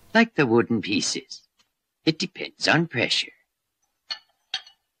it. Like the wooden pieces. It depends on pressure.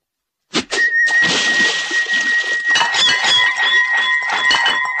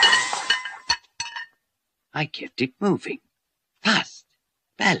 I kept it moving. Fast,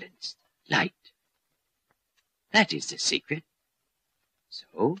 balanced, light. That is the secret.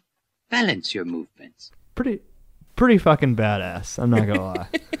 So, balance your movements. Pretty fucking badass. I'm not gonna lie.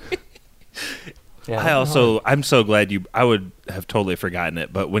 Yeah, I'm so glad I would have totally forgotten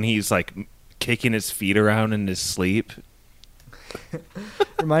it, but when he's like kicking his feet around in his sleep.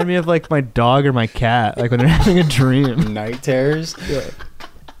 Remind me of like my dog or my cat, like when they're having a dream. Night terrors. Yeah.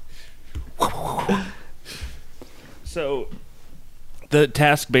 So the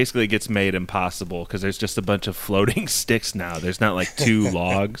task basically gets made impossible because there's just a bunch of floating sticks now. There's not like two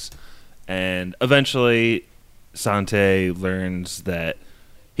logs. And eventually Sante learns that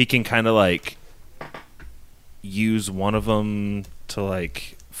he can kind of like use one of them to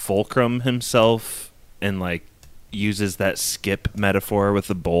like fulcrum himself and like uses that skip metaphor with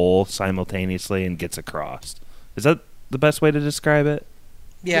the bowl simultaneously and gets across. Is that the best way to describe it?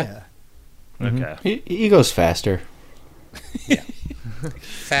 Yeah. Okay. He goes faster. Yeah.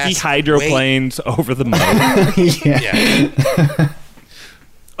 Fast, he hydroplanes over the mud. Yeah.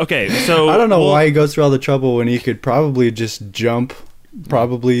 Okay, so I don't know why he goes through all the trouble when he could probably just jump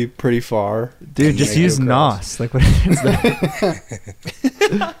probably pretty far. Dude, just use NOS. Like, what is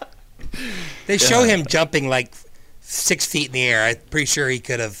that? They show him jumping like 6 feet in the air. I'm pretty sure he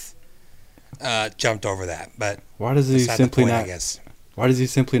could have jumped over that, but why does he that's not simply the point, not? I guess. Why does he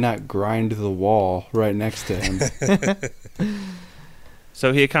simply not grind the wall right next to him?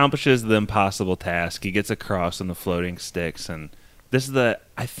 So he accomplishes the impossible task. He gets across on the floating sticks, and this is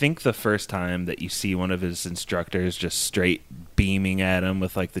I think the first time that you see one of his instructors just straight beaming at him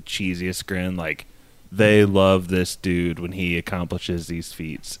with like the cheesiest grin, like they love this dude when he accomplishes these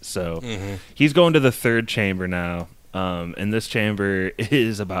feats. So he's going to the third chamber now, and this chamber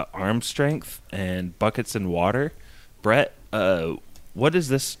is about arm strength and buckets and water. Brett, what is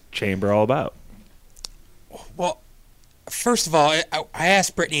this chamber all about? Well, first of all, I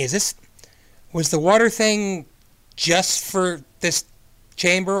asked Brittany, was the water thing just for this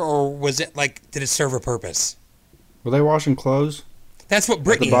chamber, or was it like, did it serve a purpose? Were they washing clothes? That's what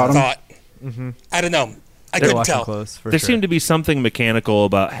Brittany thought. I don't know. I couldn't tell. There seemed to be something mechanical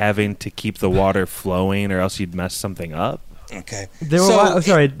about having to keep the water flowing, or else you'd mess something up. Okay. They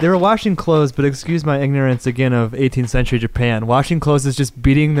were washing clothes, but excuse my ignorance again of 18th century Japan. Washing clothes is just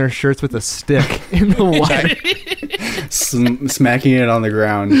beating their shirts with a stick in the water. Smacking it on the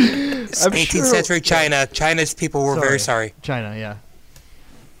ground. 18th century China. China's people were very sorry. China, yeah.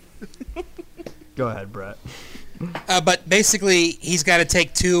 Go ahead, Brett. But basically, he's got to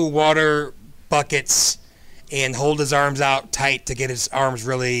take 2 water buckets and hold his arms out tight to get his arms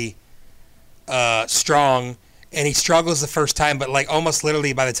really strong. And he struggles the first time, but like almost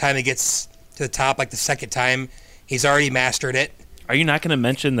literally by the time he gets to the top, like the second time, he's already mastered it. Are you not going to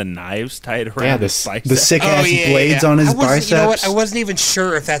mention the knives tied around his biceps? The sick-ass blades on his biceps? You know what? I wasn't even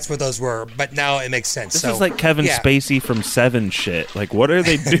sure if that's what those were, but now it makes sense. This is like Kevin Spacey from Seven shit. Like, what are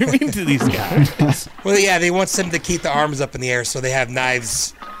they doing to these guys? Well, yeah, they want them to keep the arms up in the air, so they have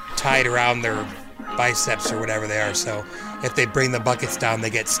knives tied around their biceps or whatever they are. So if they bring the buckets down, they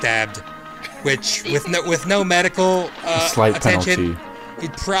get stabbed. Which, with no medical attention,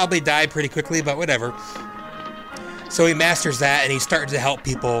 he'd probably die pretty quickly, but whatever. So he masters that, and he starts to help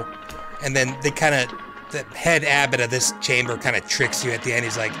people. And then the head abbot of this chamber kind of tricks you at the end.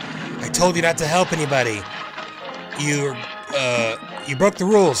 He's like, I told you not to help anybody. You broke the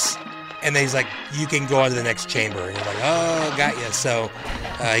rules. And then he's like, you can go on to the next chamber. And you're like, oh, got you. So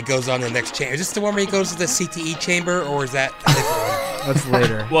he goes on to the next chamber. Is this the one where he goes to the CTE chamber, or is that a different one? That's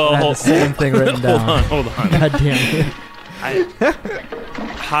later. Well, I had the same thing written down. Hold on. God damn it.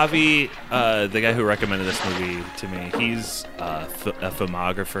 Javi, the guy who recommended this movie to me, he's a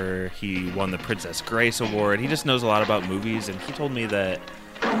filmographer. He won the Princess Grace Award. He just knows a lot about movies, and he told me that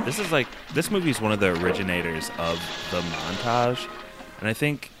this movie is one of the originators of the montage, and I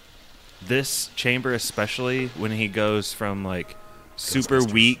think this chamber, especially when he goes from like super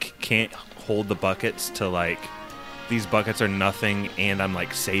weak, can't hold the buckets, to like these buckets are nothing, and I'm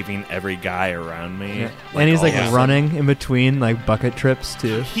like saving every guy around me. Yeah. And he's like running in between like bucket trips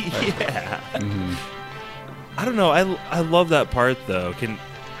too. Yeah. I don't know. I love that part though.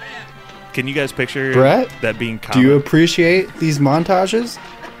 Can you guys picture Brett, that being common? Do you appreciate these montages?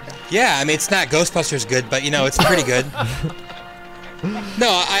 Yeah, I mean, it's not Ghostbusters good, but, it's pretty good. No,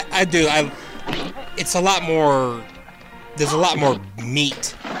 I do. It's a lot more... There's a lot more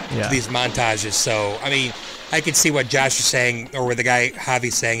meat to these montages, so, I mean, I could see what Josh is saying, or what the guy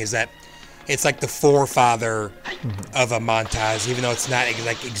Javi's saying, is that it's like the forefather of a montage, even though it's not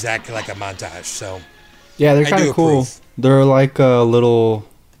exactly like a montage, so... Yeah, they're kind of cool. They're like little...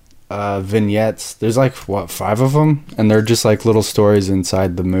 vignettes. There's like 5 of them, and they're just like little stories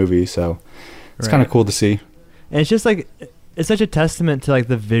inside the movie, so it's kind of cool to see. And it's just like, it's such a testament to like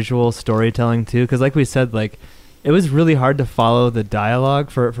the visual storytelling too, because like we said, like it was really hard to follow the dialogue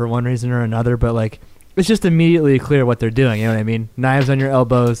for one reason or another, but like it's just immediately clear what they're doing, you know what I mean? Knives on your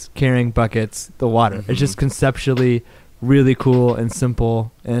elbows, carrying buckets, the water. It's just conceptually really cool and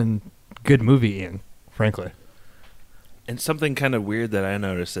simple and good movieing, frankly. And something kind of weird that I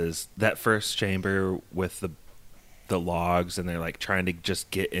noticed is that first chamber with the logs, and they're like trying to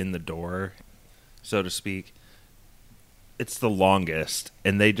just get in the door, so to speak. It's the longest,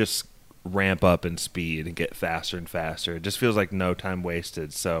 and they just ramp up in speed and get faster and faster. It just feels like no time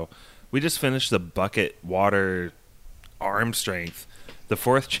wasted. So we just finished the bucket water arm strength. The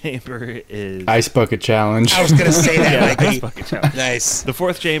 4th chamber is... Ice Bucket Challenge. I was going to say that. Ice Bucket Challenge. Nice. The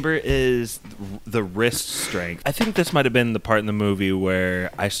 4th chamber is the wrist strength. I think this might have been the part in the movie where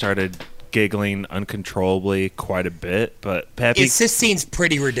I started giggling uncontrollably quite a bit, but Pappy... This scene's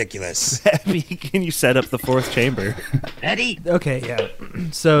pretty ridiculous. Pappy, can you set up the 4th chamber? Ready? Okay, yeah.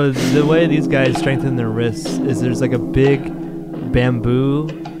 So the way these guys strengthen their wrists is there's like a big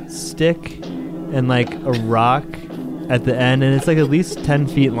bamboo stick and like a rock at the end, and it's like at least 10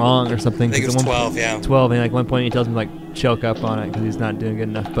 feet long or something. I think it's 12, yeah. 12, and like one point he tells me like choke up on it because he's not doing good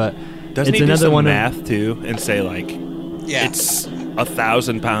enough. But doesn't it's he do another some one math too and say like, it's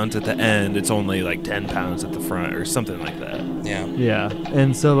 1,000 pounds at the end, it's only like 10 pounds at the front or something like that? Yeah.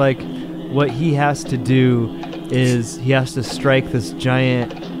 And so like what he has to do is he has to strike this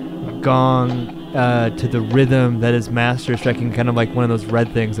giant gong to the rhythm that his master is striking, kind of like one of those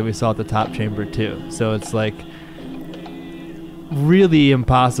red things that we saw at the top chamber too. So it's like really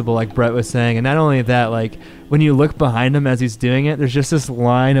impossible, like Brett was saying. And not only that, like when you look behind him as he's doing it, there's just this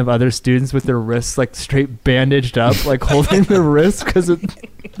line of other students with their wrists like straight bandaged up, like holding the wrist because it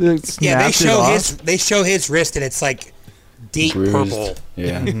snaps they show his wrist, and it's like deep bruised. Purple.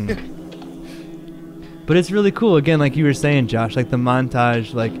 Yeah. But it's really cool, again, like you were saying, Josh, like the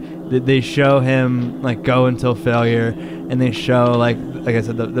montage, like they show him like go until failure, and they show like I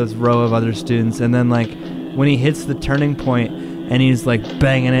said, those row of other students, and then like when he hits the turning point and he's like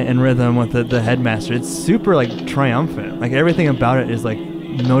banging it in rhythm with the headmaster, it's super like triumphant. Like everything about it is like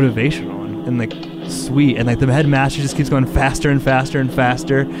motivational and like sweet, and like the headmaster just keeps going faster and faster and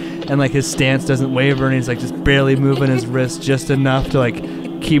faster, and like his stance doesn't waver, and he's like just barely moving his wrist just enough to like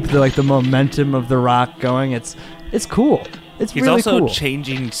keep the momentum of the rock going. It's cool. He's really also cool.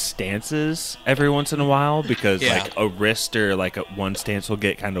 changing stances every once in a while because like a wrist or like one stance will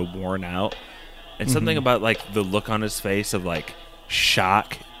get kind of worn out. And something about like the look on his face of like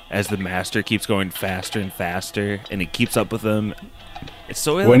shock as the master keeps going faster and faster, and he keeps up with him. It's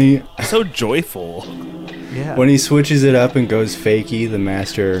so so joyful. Yeah. When he switches it up and goes fakey, the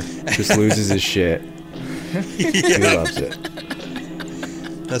master just loses his shit. He loves it.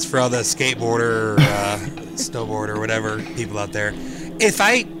 That's for all the skateboarder, snowboarder, whatever people out there. If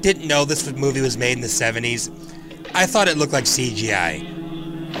I didn't know this movie was made in the 70s, I thought it looked like CGI.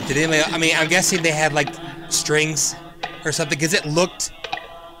 Did anybody? I mean, I'm guessing they had like strings or something because it looked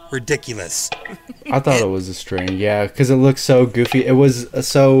ridiculous. I thought it was a string, yeah, because it looked so goofy. It was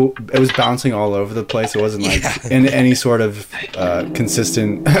bouncing all over the place. It wasn't like in any sort of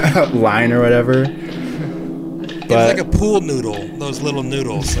consistent line or whatever. It was like a pool noodle, those little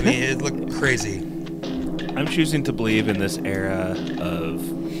noodles. I mean, it looked crazy. I'm choosing to believe in this era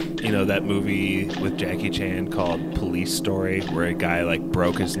of, that movie with Jackie Chan called Police Story, where a guy like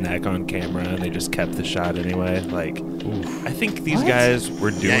broke his neck on camera and they just kept the shot anyway. Like, I think these guys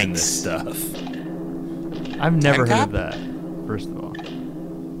were doing this stuff. I've never heard of that, first of all.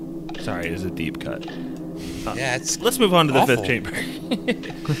 Sorry, it is a deep cut. Let's move on to the awful. fifth chamber.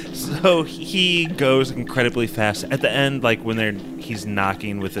 So he goes incredibly fast. At the end, like when he's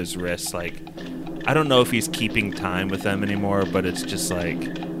knocking with his wrists, like I don't know if he's keeping time with them anymore, but it's just like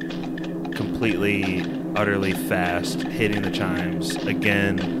completely, utterly fast, hitting the chimes.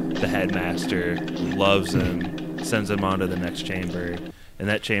 Again, the headmaster loves him, sends him on to the next chamber, and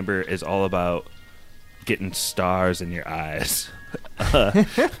that chamber is all about getting stars in your eyes.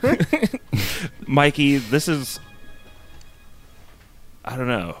 Mikey, this is, I don't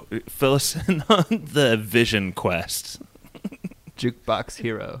know, fill us in on the vision quest. Jukebox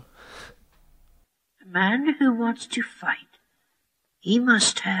hero. A man who wants to fight, he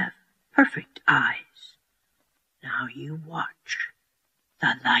must have perfect eyes. Now you watch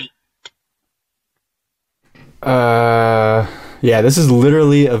the light. Yeah, this is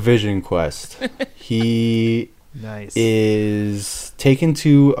literally a vision quest. He Nice. is taken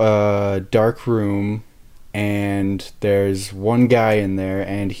to a dark room, and there's one guy in there,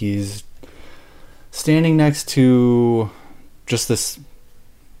 and he's standing next to just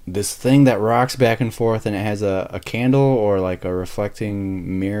this thing that rocks back and forth, and it has a candle or like a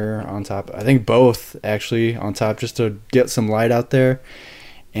reflecting mirror on top. I think both actually on top, just to get some light out there.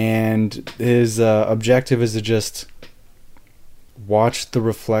 And his objective is to just watch the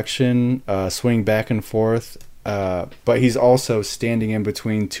reflection swing back and forth. But he's also standing in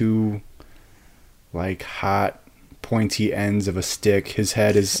between two like hot pointy ends of a stick. His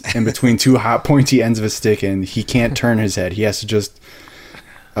head is in between two hot pointy ends of a stick, and he can't turn his head. He has to just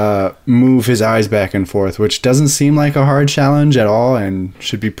move his eyes back and forth, which doesn't seem like a hard challenge at all and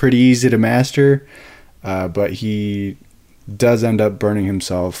should be pretty easy to master. But he does end up burning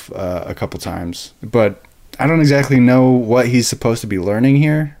himself a couple times. But I don't exactly know what he's supposed to be learning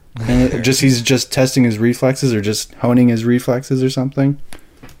here. He's just testing his reflexes, or just honing his reflexes or something.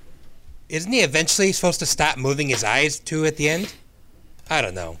 Isn't he eventually supposed to stop moving his eyes too at the end? I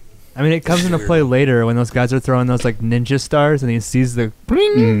don't know. I mean, it comes into play later when those guys are throwing those like ninja stars, and he sees the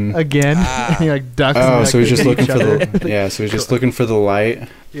bling again, and he like ducks. Oh, and, so he's just looking for the so he's just looking for the light.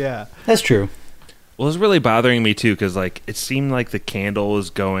 Yeah, that's true. Well, it's really bothering me too, because like it seemed like the candle was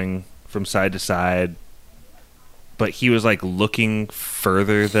going from side to side, but he was like looking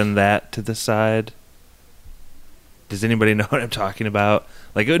further than that to the side. Does anybody know what I'm talking about?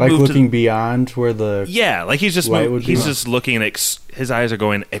 Like it would like move looking beyond where the like he's just light would be. just looking. His eyes are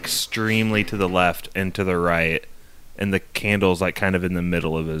going extremely to the left and to the right, and the candle's like kind of in the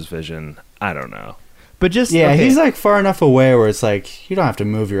middle of his vision. I don't know. but just he's like far enough away where it's like you don't have to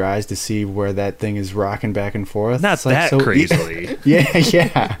move your eyes to see where that thing is rocking back and forth. Not it's like that crazily.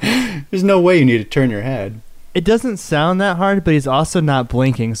 Yeah. There's no way you need to turn your head. It doesn't sound that hard, but he's also not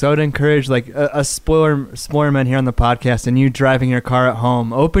blinking. So I would encourage like a spoiler man here on the podcast, and you driving your car at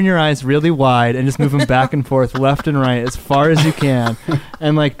home, open your eyes really wide and just move them back and forth, left and right, as far as you can,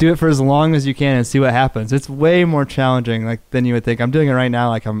 and like do it for as long as you can and see what happens. It's way more challenging like than you would think. I'm doing it right now.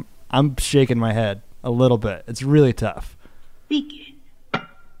 Like I'm shaking my head a little bit. It's really tough. Begin.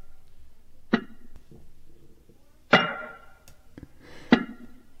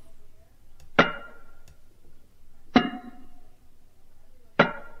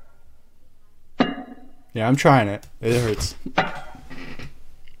 Yeah, I'm trying it. It hurts. It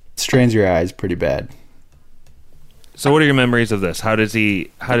strains your eyes pretty bad. So, what are your memories of this? How does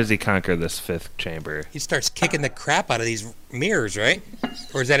he conquer this fifth chamber? He starts kicking the crap out of these mirrors, right?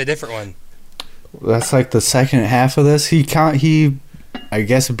 Or is that a different one? That's like the second half of this. He I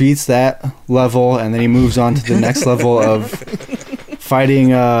guess beats that level, and then he moves on to the next level of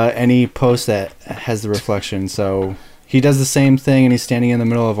fighting any post that has the reflection. So he does the same thing, and he's standing in the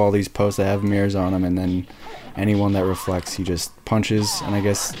middle of all these posts that have mirrors on them, and then anyone that reflects, he just punches. And I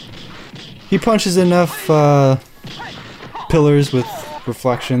guess he punches enough pillars with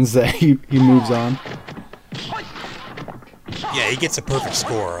reflections that he moves on. Yeah, he gets a perfect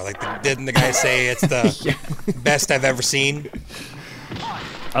score. Like, didn't the guy say it's the best I've ever seen?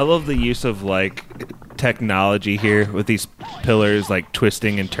 I love the use of like technology here with these pillars like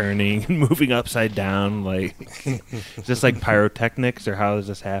twisting and turning and moving upside down. Like, is this like pyrotechnics, or how is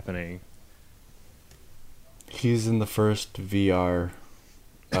this happening? He's in the first VR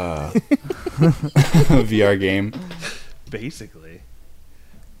VR game, basically.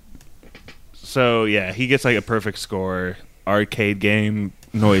 So yeah, he gets like a perfect score. Arcade game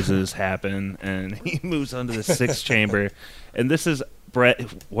noises happen, and he moves on to the sixth chamber. And this is, Brett,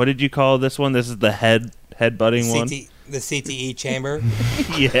 what did you call this one? This is the head butting one? the CTE chamber.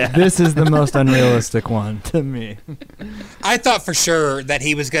 Yeah. This is the most unrealistic one to me. I thought for sure that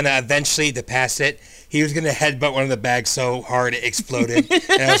he was going to eventually, to pass it, he was going to headbutt one of the bags so hard it exploded.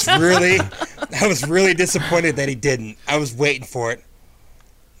 And I was really disappointed that he didn't. I was waiting for it.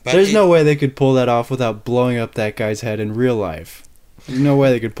 But There's no way they could pull that off without blowing up that guy's head in real life. There's no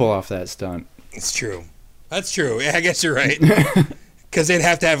way they could pull off that stunt. It's true. That's true. Yeah, I guess you're right. Because they'd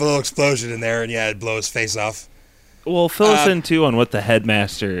have to have a little explosion in there, and yeah, it'd blow his face off. Well, fill us in, too, on what the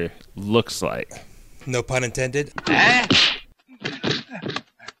headmaster looks like. No pun intended.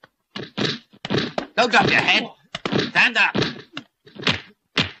 Don't drop your head. Stand up.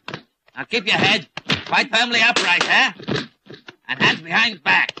 Now keep your head quite firmly upright, and hands behind his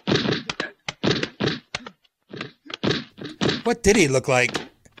back. What did he look like?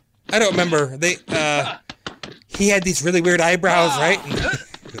 I don't remember. He had these really weird eyebrows, right?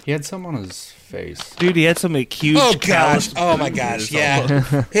 He had some on his face. Dude, he had some huge. Oh gosh! Oh my gosh!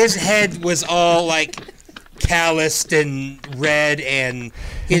 Yeah, his head was all like calloused and red, and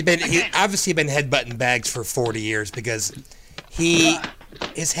he obviously been headbutting bags for 40 years because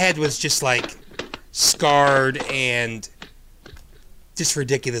his head was just like scarred and just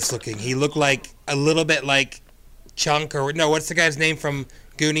ridiculous looking. He looked like a little bit like Chunk, or no, what's the guy's name from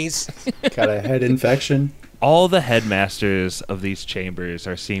Goonies? Got a head infection. All the headmasters of these chambers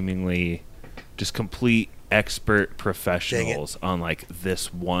are seemingly just complete expert professionals on like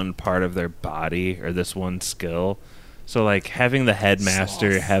this one part of their body or this one skill. So like having the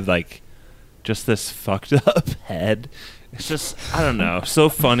headmaster have like just this fucked up head, it's just, I don't know, so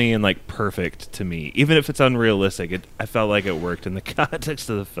funny and like perfect to me. Even if it's unrealistic, I felt like it worked in the context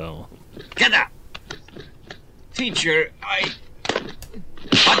of the film. Get up. Teacher,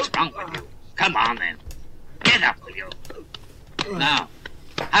 What's wrong with you? Come on, then. Get up, will you? Now,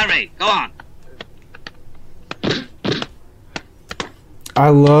 hurry, go on. I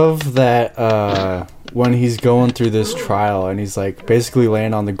love that when he's going through this trial and he's like basically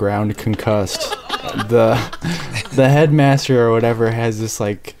laying on the ground concussed, the headmaster or whatever has this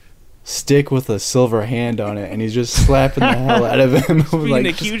like stick with a silver hand on it and he's just slapping the hell out of him. Like,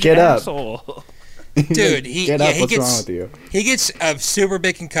 a huge get asshole. up. Dude, Get up. What's wrong with you? He gets a super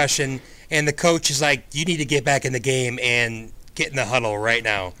big concussion, and the coach is like, you need to get back in the game and get in the huddle right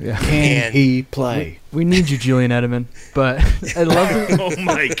now. Yeah. Can he play? We need you, Julian Edelman. But I love Oh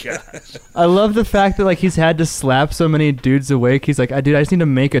my gosh. I love the fact that like he's had to slap so many dudes awake. He's like, dude, I just need to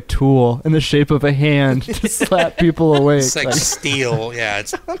make a tool in the shape of a hand to slap people awake. It's like steel. Yeah,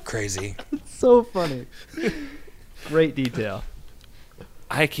 it's crazy. It's so funny. Great detail.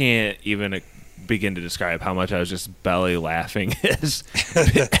 I can't even begin to describe how much I was just belly laughing as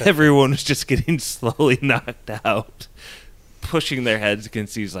everyone was just getting slowly knocked out, pushing their heads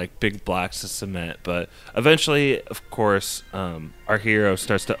against these like big blocks of cement. But eventually, of course, our hero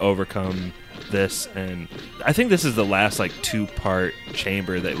starts to overcome this, and I think this is the last like 2-part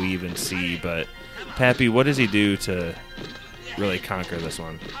chamber that we even see. But Pappy, what does he do to really conquer this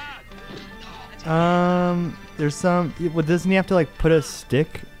one? There's some. Well, doesn't he have to like put a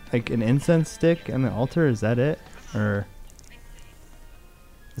stick, like an incense stick, on the altar? Is that it, or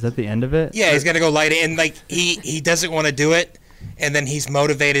is that the end of it? Yeah, he's gonna go light it, and like he doesn't want to do it, and then he's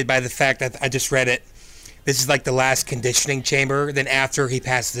motivated by the fact that I just read it. This is like the last conditioning chamber. Then after he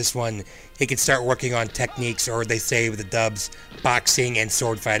passes this one, he can start working on techniques, or they say with the dubs, boxing and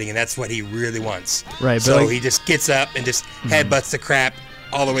sword fighting, and that's what he really wants. Right. So but he just gets up and just headbutts the crap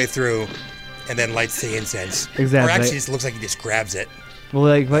all the way through, and then lights the incense. Exactly. Or actually, it looks like he just grabs it. Well,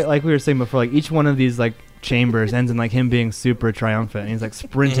 like we were saying before, like each one of these like chambers ends in like him being super triumphant. And he's like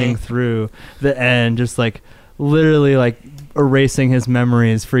sprinting through the end, just like literally like erasing his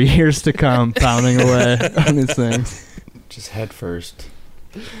memories for years to come, pounding away on these things. Just head first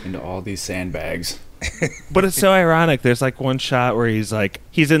into all these sandbags. But it's so ironic. There's like one shot where he's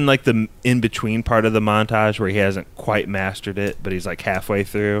in like the in-between part of the montage where he hasn't quite mastered it, but he's like halfway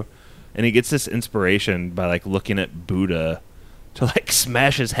through, and he gets this inspiration by like looking at Buddha to like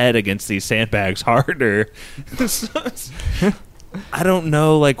smash his head against these sandbags harder. I don't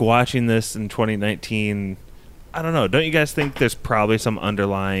know, like watching this in 2019, I don't know. Don't you guys think there's probably some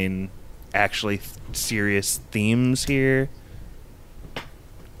underlying actually serious themes here?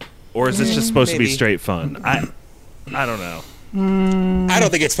 Or is this just supposed to be straight fun? I don't know. I don't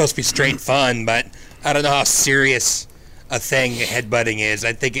think it's supposed to be straight fun, but I don't know how serious a thing headbutting is.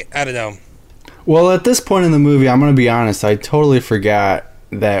 I don't know. Well, at this point in the movie, I'm going to be honest, I totally forgot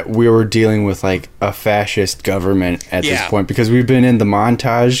that we were dealing with like a fascist government at this point, because we've been in the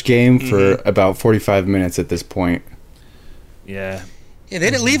montage game for about 45 minutes at this point. Yeah. Yeah,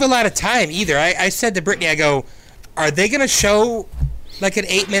 they didn't leave a lot of time either. I said to Brittany, I go, are they going to show like an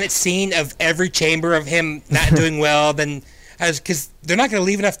 8-minute scene of every chamber of him not doing well? Then, because they're not going to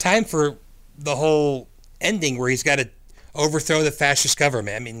leave enough time for the whole ending where he's got to overthrow the fascist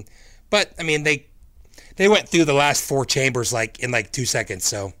government. I mean, they went through the last 4 chambers in 2 seconds.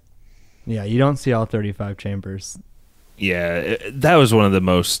 So, yeah, you don't see all 35 chambers. Yeah, that was one of the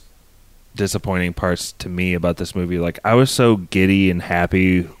most disappointing parts to me about this movie. Like, I was so giddy and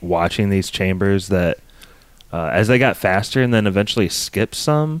happy watching these chambers that as they got faster and then eventually skipped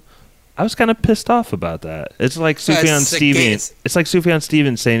some, I was kind of pissed off about that. It's like Sufjan Stevens. It's like Sufjan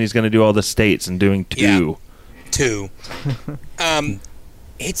Stevens saying he's going to do all the states and doing 2. Yeah, 2.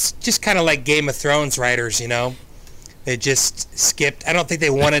 It's just kind of like Game of Thrones writers, you know. They just skipped. I don't think they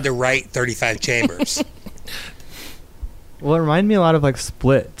wanted to write 35 chambers. Well, it reminded me a lot of like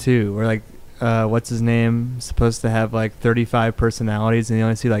Split too, where like what's his name supposed to have like 35 personalities and you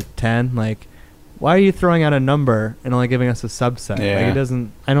only see like 10. Like, why are you throwing out a number and only giving us a subset? Yeah. Like, it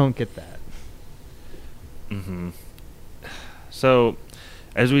doesn't. I don't get that. Mm-hmm. So,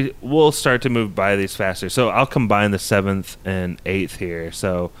 as we'll start to move by these faster. So I'll combine the 7th and 8th here.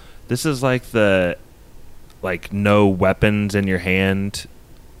 So this is like the no weapons in your hand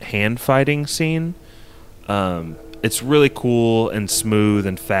fighting scene. It's really cool and smooth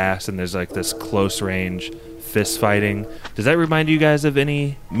and fast, and there's like this close range fist fighting. Does that remind you guys of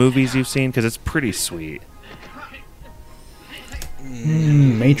any movies you've seen? Because it's pretty sweet.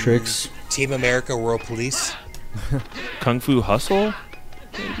 Matrix. Team America, World Police. Kung Fu Hustle?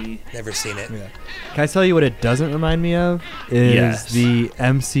 Maybe? Never seen it. Yeah. Can I tell you what it doesn't remind me of? Is the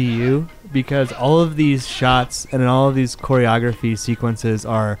MCU. Because all of these shots and all of these choreography sequences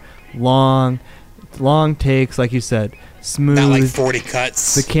are long takes, like you said, smooth. Not like 40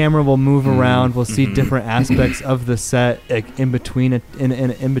 cuts. The camera will move around. We'll see different aspects of the set, like in between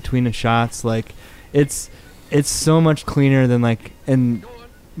the shots. Like, it's so much cleaner than and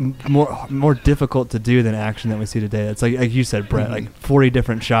more difficult to do than action that we see today. It's like you said, Brett, like 40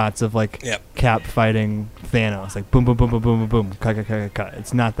 different shots of Cap fighting Thanos, like boom, boom, boom, boom, boom, boom, boom, cut, cut, cut, cut.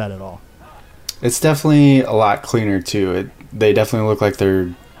 It's not that at all. It's definitely a lot cleaner too. They definitely look like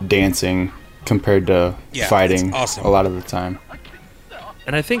they're dancing compared to fighting awesome. A lot of the time.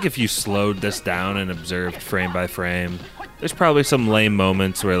 And I think if you slowed this down and observed frame by frame, there's probably some lame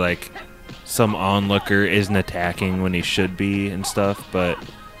moments where like some onlooker isn't attacking when he should be and stuff, but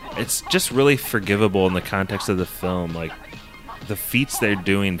it's just really forgivable in the context of the film. Like, the feats they're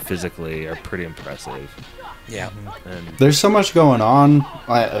doing physically are pretty impressive. Yeah. And there's so much going on.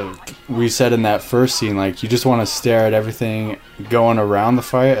 We said in that first scene, like, you just want to stare at everything going around the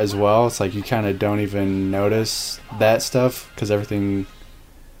fight as well. It's like you kind of don't even notice that stuff because everything...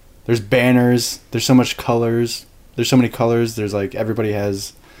 There's banners. There's so much colors. There's so many colors. There's like everybody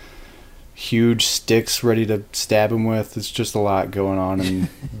has huge sticks ready to stab him with. It's just a lot going on in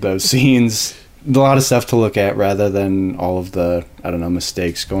those scenes. A lot of stuff to look at rather than all of the,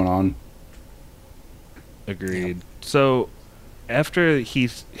 mistakes going on. Agreed. Yeah. So after he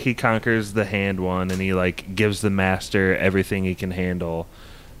conquers the hand one and he like gives the master everything he can handle,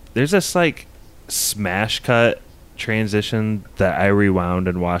 there's this like smash cut transition that I rewound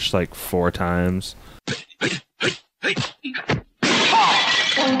and watched like 4 times.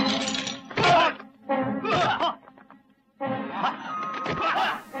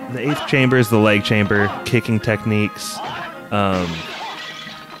 The 8th chamber is the leg chamber, kicking techniques.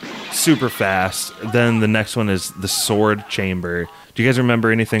 Super fast. Then the next one is the sword chamber. Do you guys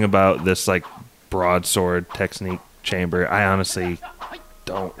remember anything about this like broadsword technique chamber? I honestly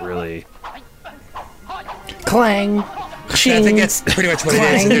don't really. Clang. I think that's pretty much what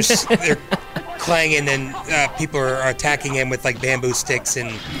it is. They're clanging and people are attacking him with like bamboo sticks and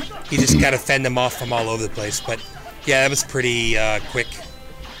you just got to fend them off from all over the place. But yeah, that was pretty quick.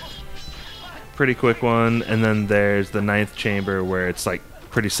 Pretty quick one. And then there's the 9th chamber where it's like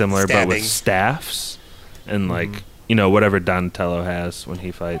pretty similar, but with staffs and like whatever Donatello has when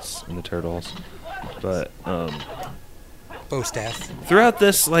he fights in the Turtles. But bow staff. Throughout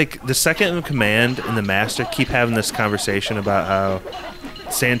this, like the second in command and the master keep having this conversation about how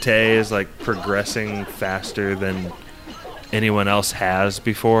Sante is like progressing faster than anyone else has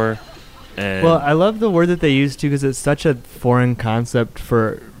before. And well, I love the word that they use too because it's such a foreign concept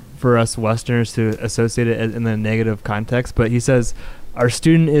for us Westerners to associate it in the negative context. But he says our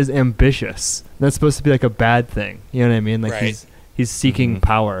student is ambitious. That's supposed to be like a bad thing. You know what I mean? Like right. He's seeking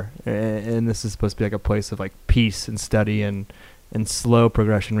power, and this is supposed to be like a place of like peace and study and slow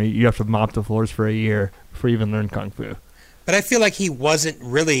progression where you have to mop the floors for a year before you even learn kung fu. But I feel like he wasn't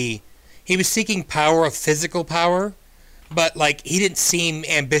really. He was seeking power of physical power, but like he didn't seem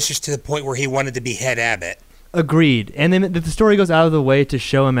ambitious to the point where he wanted to be head abbot. Agreed. And then the story goes out of the way to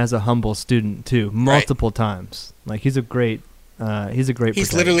show him as a humble student too, multiple times. Like he's a great He's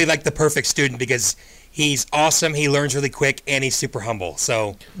protagonist. literally like the perfect student because he's awesome, he learns really quick, and he's super humble.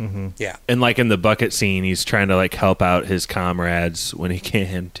 So, yeah. And like in the bucket scene, he's trying to like help out his comrades when he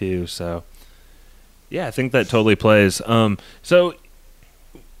can too. So, yeah, I think that totally plays. So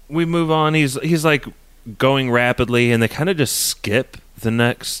we move on. He's like going rapidly, and they kind of just skip the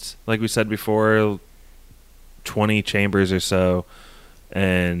next, like we said before, 20 chambers or so,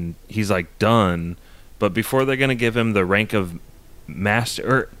 and he's like done. But before they're gonna give him the rank of master,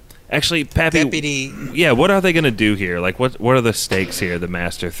 or actually, Pappy, Deputy. Yeah, what are they gonna do here? Like, what are the stakes here? The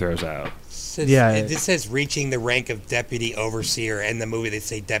master throws out. This says reaching the rank of deputy overseer. In the movie, they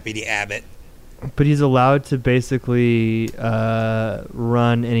say deputy abbot. But he's allowed to basically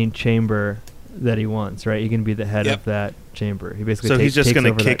run any chamber that he wants, right? He can be the head of that chamber. He basically so he's just takes gonna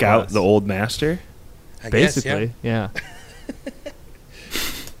over kick that out class. the old master. Basically, guess, yeah.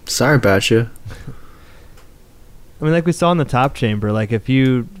 Sorry about you. I mean, like we saw in the top chamber, like if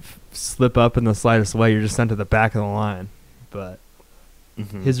you slip up in the slightest way, you're just sent to the back of the line. But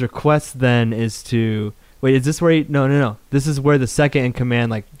his request then is to wait. Is this where he? No. This is where the second in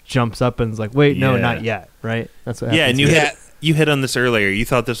command like jumps up and is like, wait, no, not yet. Right? That's what happens. Yeah, and you hit on this earlier. You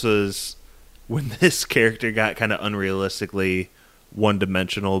thought this was when this character got kind of unrealistically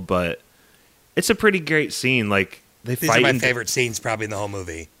one-dimensional, but it's a pretty great scene. Like they These fight. are my favorite scenes probably in the whole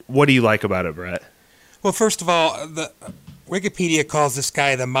movie. What do you like about it, Brett? Well, first of all, the Wikipedia calls this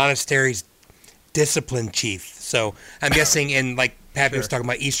guy the monastery's discipline chief. So I'm guessing in, like Pappy was talking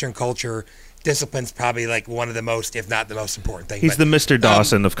about Eastern culture, discipline's probably like one of the most, if not the most important thing. He's the Mr.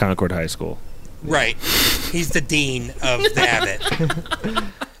 Dawson of Concord High School. Right. He's the dean of the abbot.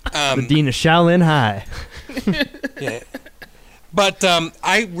 The dean of Shaolin High. Yeah. But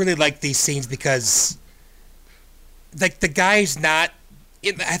I really like these scenes because like the guy's not,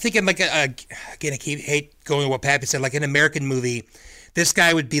 I think in like again, I hate going to what Pappy said, like an American movie, this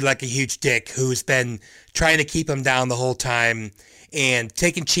guy would be like a huge dick who's been trying to keep him down the whole time and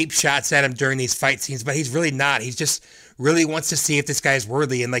taking cheap shots at him during these fight scenes, but he's really not. He's just really wants to see if this guy's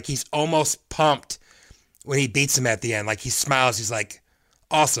worthy, and like he's almost pumped when he beats him at the end. Like he smiles, he's like,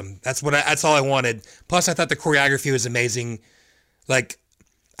 awesome. That's all I wanted. Plus I thought the choreography was amazing. Like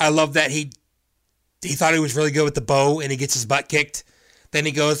I love that he thought he was really good with the bow and he gets his butt kicked. Then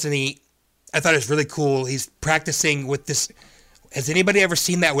he goes and I thought it was really cool. He's practicing with this. Has anybody ever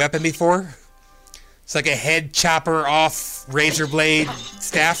seen that weapon before? It's like a head chopper off razor blade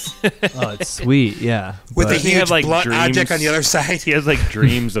staff. Oh, it's sweet, yeah. With a huge blunt object on the other side. He has like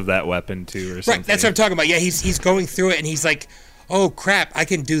dreams of that weapon too, or something. Right, that's what I'm talking about. Yeah, he's going through it and he's like, oh crap, I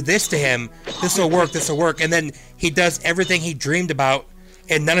can do this to him. This will work. And then he does everything he dreamed about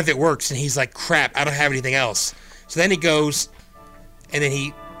and none of it works. And he's like, crap, I don't have anything else. So then he goes and then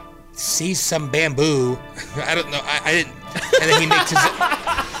he sees some bamboo. I don't know. I didn't. And then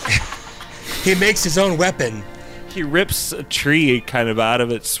he makes his own weapon. He rips a tree kind of out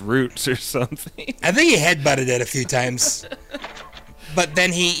of its roots or something. I think he headbutted it a few times. But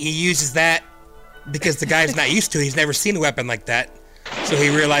then he uses that because the guy's not used to it. He's never seen a weapon like that. So he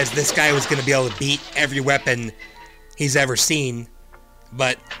realized this guy was going to be able to beat every weapon he's ever seen.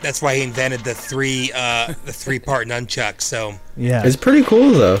 But that's why he invented the three-part nunchuck. So yeah, it's pretty cool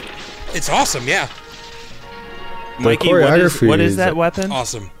though. It's awesome, yeah. Mikey, what is that weapon?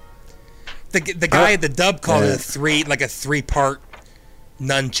 Awesome. The guy at the dub called it a three-part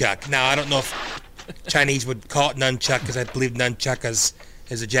nunchuck. Now I don't know if Chinese would call it nunchuck because I believe nunchuck is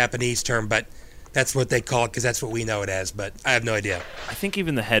a Japanese term, but that's what they call it because that's what we know it as. But I have no idea. I think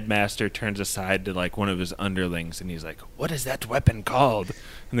even the headmaster turns aside to like one of his underlings and he's like, "What is that weapon called?"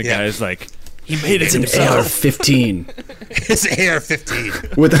 And the guy's like, "He made it himself." An AR-15. It's an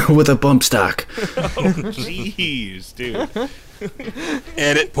AR-15 with a bump stock. Oh, jeez, dude.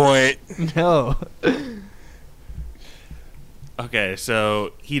 Edit point. No. Okay,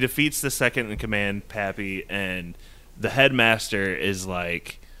 so he defeats the second in command, Pappy, and the headmaster is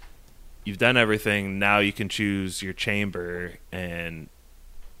like, you've done everything, now you can choose your chamber, and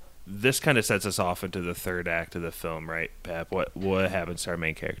this kind of sets us off into the third act of the film, right, Pap? What happens to our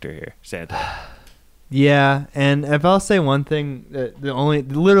main character here, Santa? Yeah, and if I'll say one thing,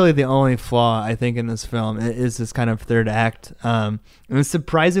 literally the only flaw I think in this film is this kind of third act. And it's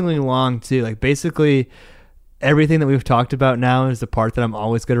surprisingly long too. Like basically everything that we've talked about now is the part that I'm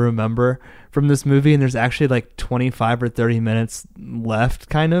always going to remember from this movie. And there's actually like 25 or 30 minutes left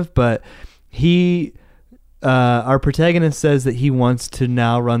kind of, but our protagonist says that he wants to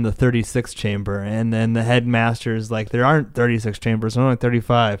now run the 36 chamber. And then the headmaster is like, there aren't 36 chambers, there's only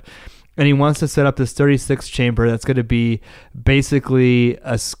 35. and he wants to set up this 36 chamber that's going to be basically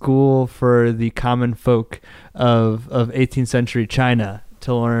a school for the common folk of 18th century China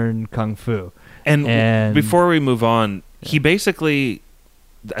to learn kung fu. And before we move on, he basically,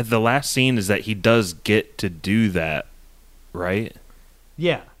 the last scene is that he does get to do that, right?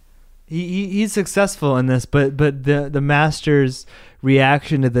 Yeah. He's successful in this, but the master's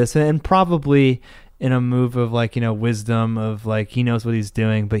reaction to this, and probably in a move of like, wisdom of like, he knows what he's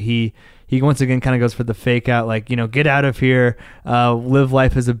doing, but he once again kind of goes for the fake out, like, get out of here, live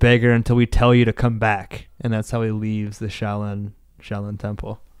life as a beggar until we tell you to come back. And that's how he leaves the Shaolin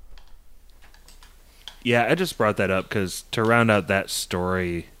temple. Yeah, I just brought that up because to round out that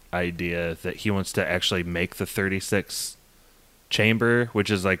story idea that he wants to actually make the 36 chamber,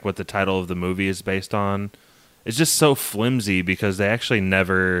 which is like what the title of the movie is based on, is just so flimsy because they actually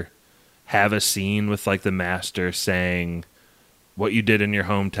never have a scene with like the master saying what you did in your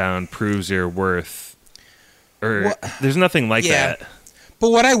hometown proves your worth, or there's nothing like that. But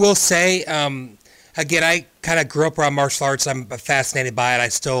what I will say, again, I kind of grew up around martial arts. I'm fascinated by it. I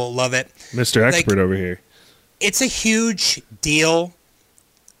still love it. Mr. Expert over here. It's a huge deal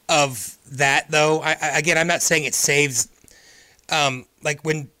of that, though. I'm not saying it saves. Like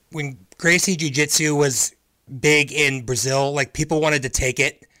when Gracie Jiu-Jitsu was big in Brazil, like people wanted to take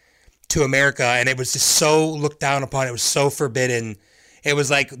it to America, and it was just so looked down upon. It was so forbidden. It was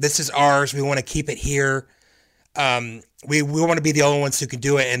like, this is ours. We want to keep it here. We want to be the only ones who can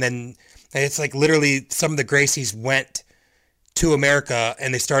do it. And then it's like literally some of the Gracies went to America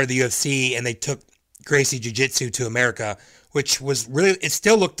and they started the UFC and they took Gracie Jiu-Jitsu to America, which was really, it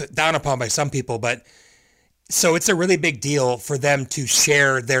still looked down upon by some people, but so it's a really big deal for them to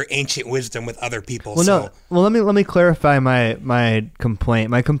share their ancient wisdom with other people. Let me clarify my complaint.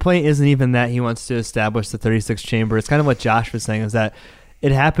 My complaint isn't even that he wants to establish the 36 chamber. It's kind of what Josh was saying, is that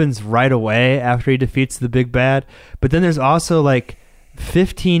it happens right away after he defeats the big bad. But then there's also like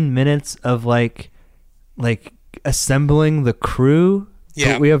 15 minutes of like assembling the crew.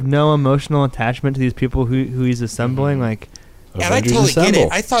 Yeah. But we have no emotional attachment to these people who he's assembling. Like, and I totally get it.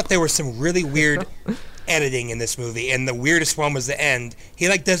 I thought there was some really weird editing in this movie, and the weirdest one was the end. He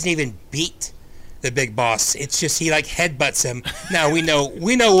like doesn't even beat the big boss. It's just he like headbutts him. Now we know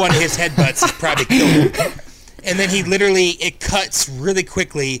one of his headbutts is probably killed him. And then it cuts really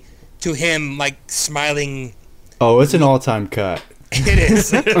quickly to him like smiling. Oh, it's an all-time cut. It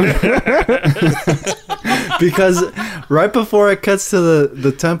is. Because right before it cuts to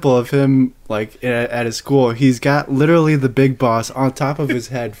the temple of him, like at his school, he's got literally the big boss on top of his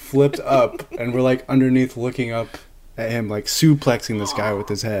head, flipped up, and we're like underneath looking up at him, like suplexing this guy with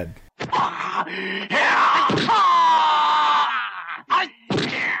his head.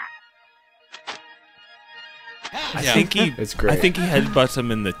 It's great. I think he headbutts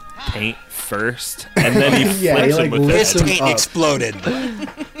him in the taint first, and then he flips him with his taint exploded.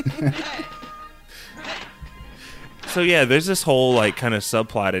 So yeah, there's this whole like kind of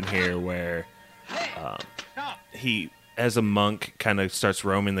subplot in here where he, as a monk, kind of starts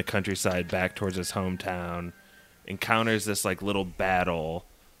roaming the countryside back towards his hometown, encounters this like little battle,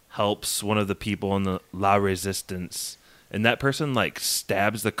 helps one of the people in the La Resistance, and that person like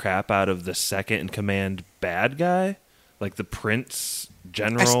stabs the crap out of the second in command bad guy, like the prince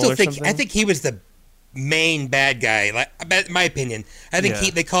general. I think he was the main bad guy. Like, in my opinion, I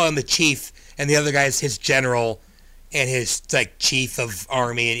think they call him the chief, and the other guy is his general and his like chief of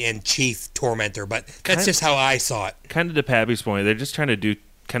army and chief tormentor. But that's just how I saw it. Kind of to Pappy's point, they're just trying to do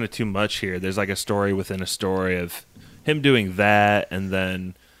kind of too much here. There's like a story within a story of him doing that, and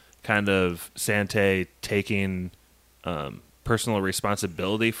then kind of Sante taking personal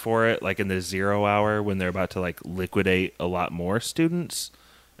responsibility for it, like in the 0 hour when they're about to like liquidate a lot more students.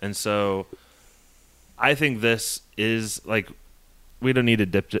 And so I think this is like, we don't need a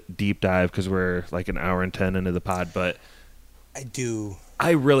deep dive because we're like an hour and 10 into the pod, but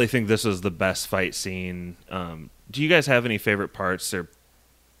I really think this was the best fight scene. Do you guys have any favorite parts? Or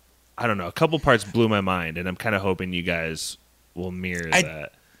I don't know, a couple parts blew my mind, and I'm kind of hoping you guys will mirror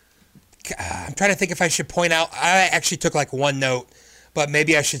that. I'm trying to think if I should point out. I actually took like one note, but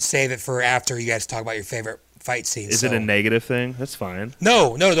maybe I should save it for after you guys talk about your favorite fight scenes. Is it a negative thing? That's fine.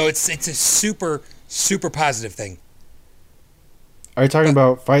 No. It's a super, super positive thing. Are you talking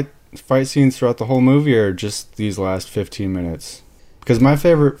about fight scenes throughout the whole movie, or just these last 15 minutes? Because my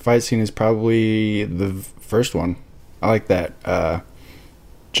favorite fight scene is probably the first one. I like that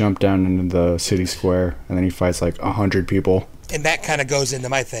jump down into the city square, and then he fights like 100 people. And that kind of goes into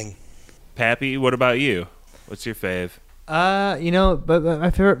my thing. Pappy, what about you? What's your fave? But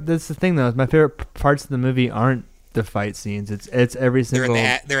my favorite, that's the thing though, is my favorite parts of the movie aren't the fight scenes. It's every single.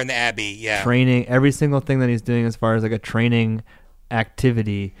 They're in the Abbey. Yeah. Training. Every single thing that he's doing as far as like a training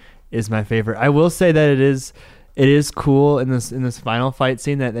activity is my favorite. I will say that it is cool in this final fight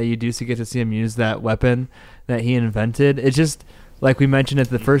scene that you do get to see him use that weapon that he invented. It just, like we mentioned at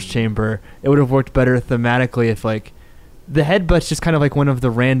the first chamber, it would have worked better thematically if like the headbutt's just kind of like one of the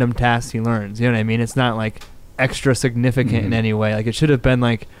random tasks he learns. You know what I mean? It's not like extra significant in any way. Like it should have been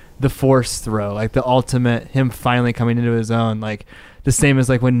like the force throw, like the ultimate, him finally coming into his own, like the same as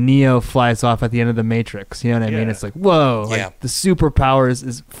like when Neo flies off at the end of the Matrix. You know what I mean? It's like, whoa, like the superpowers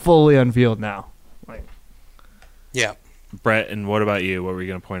is fully unveiled now. Like, yeah. Brett, and what about you? What were you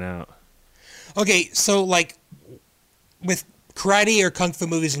going to point out? Okay, so like with karate or kung fu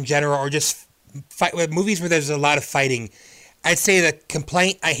movies in general, or just movies where there's a lot of fighting, I'd say the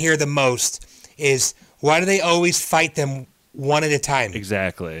complaint I hear the most is, why do they always fight them one at a time?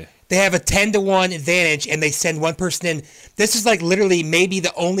 Exactly. They have a 10-1 advantage, and they send one person in. This is like literally maybe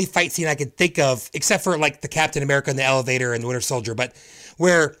the only fight scene I can think of, except for like the Captain America in the elevator and the Winter Soldier, but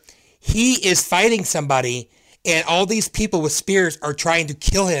where he is fighting somebody, and all these people with spears are trying to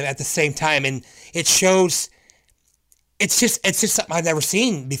kill him at the same time, and it shows. It's just something I've never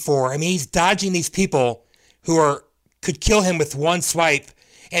seen before. I mean, he's dodging these people who could kill him with one swipe,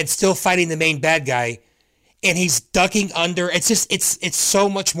 and still fighting the main bad guy. And he's ducking under. It's so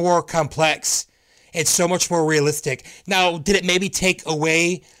much more complex. It's so much more realistic. Now, did it maybe take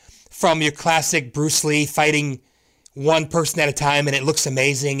away from your classic Bruce Lee fighting one person at a time, and it looks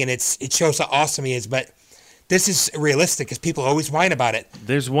amazing, and it shows how awesome he is? But this is realistic because people always whine about it.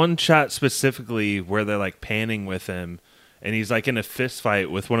 There's one shot specifically where they're like panning with him, and he's like in a fist fight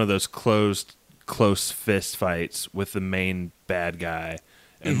with one of those close fist fights with the main bad guy.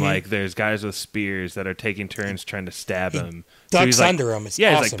 And like, there's guys with spears that are taking turns trying to stab him. Ducks he's like, under him. It's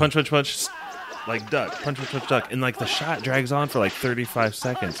yeah, awesome. he's like punch, like duck, punch, duck, and like the shot drags on for like 35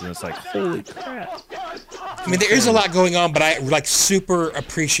 seconds, and it's like, holy crap! I mean, there is a lot going on, but I like super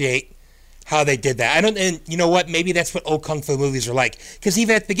appreciate how they did that. And you know what? Maybe that's what old kung fu movies are like. Because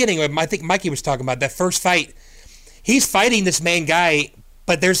even at the beginning, I think Mikey was talking about that first fight, he's fighting this main guy,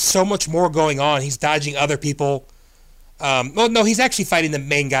 but there's so much more going on. He's dodging other people. Well, no, he's actually fighting the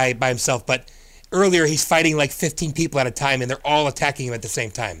main guy by himself, but earlier he's fighting like 15 people at a time, and they're all attacking him at the same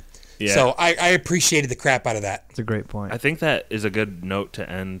time. Yeah. So I appreciated the crap out of that. That's a great point. I think that is a good note to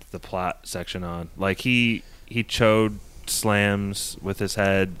end the plot section on. Like, he chode slams with his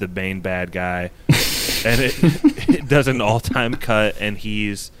head the main bad guy, and it does an all-time cut, and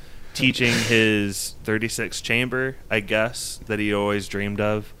he's teaching his 36 chamber, I guess, that he always dreamed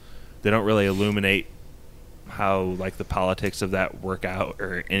of. They don't really illuminate how like the politics of that work out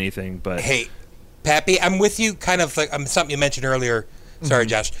or anything, but hey, Pappy, I'm with you. Kind of like something you mentioned earlier. Sorry,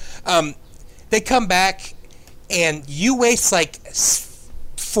 Josh. They come back, and you waste like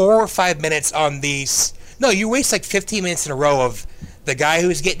 4 or 5 minutes on these. No, you waste like 15 minutes in a row of the guy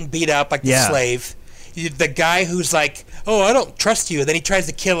who's getting beat up like the slave, the guy who's like, oh, I don't trust you, and then he tries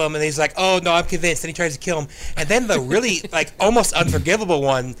to kill him, and he's like, oh no, I'm convinced, and he tries to kill him, and then the really like almost unforgivable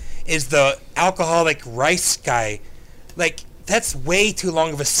one is the alcoholic rice guy. Like, that's way too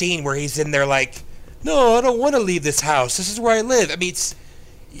long of a scene where he's in there like, no, I don't want to leave this house, this is where I live. I mean,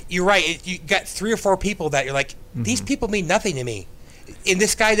 you're right, you got 3 or 4 people that you're like, these people mean nothing to me, and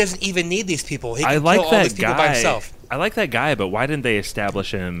this guy doesn't even need these people. He can kill all these people by himself. I like that guy, but why didn't they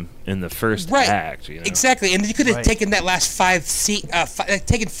establish him in the first act? You know? Exactly, and you could have taken that last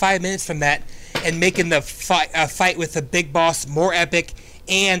taken 5 minutes from that and making the fight with the big boss more epic,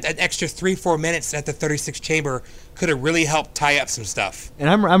 and an extra 3-4 minutes at the 36 chamber could have really helped tie up some stuff. And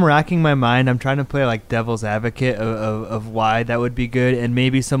I'm racking my mind. I'm trying to play like devil's advocate of why that would be good, and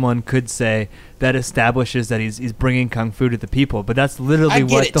maybe someone could say that establishes that he's bringing kung fu to the people, but that's literally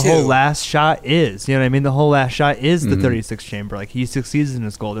what the whole last shot is. You know what I mean? The whole last shot is the 36 chamber. Like, he succeeds in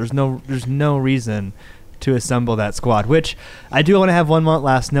his goal. There's no reason to assemble that squad. Which I do want to have one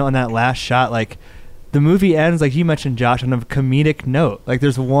last note on that last shot. Like, the movie ends, like you mentioned, Josh, on a comedic note. Like,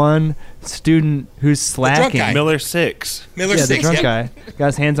 there's one student who's slacking. Miller 6. The drunk guy. Got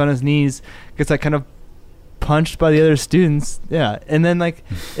his hands on his knees. Gets like kind of punched by the other students. Yeah. And then like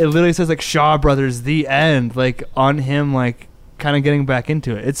it literally says like Shaw Brothers, the end, like on him, like kind of getting back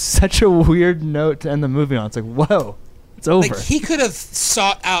into it. It's such a weird note to end the movie on. It's like, whoa, it's over. Like, he could have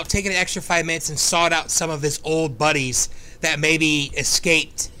taken an extra 5 minutes and sought out some of his old buddies that maybe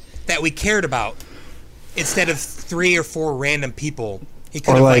escaped that we cared about, instead of 3 or 4 random people. He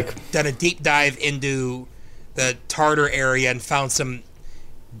could have like done a deep dive into the Tartar area and found some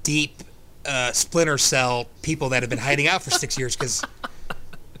deep Splinter Cell people that have been hiding out for 6 years.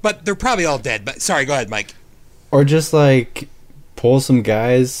 But they're probably all dead. But sorry, go ahead, Mike. Or just like pull some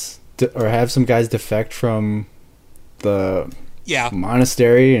guys or have some guys defect from the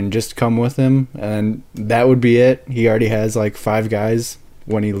monastery and just come with him, and that would be it. He already has like 5 guys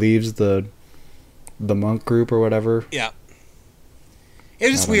when he leaves the monk group or whatever. Yeah.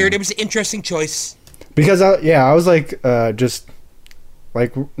 It was weird. It was an interesting choice. Because I was like just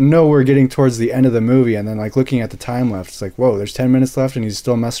like we're getting towards the end of the movie, and then like looking at the time left, it's like, whoa, there's 10 minutes left and he's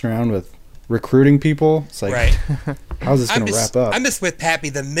still messing around with recruiting people. It's like, right. How's this going to wrap up? I'm just with Pappy.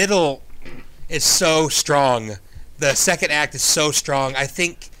 The middle is so strong. The second act is so strong. I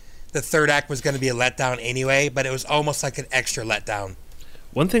think the third act was going to be a letdown anyway, but it was almost like an extra letdown.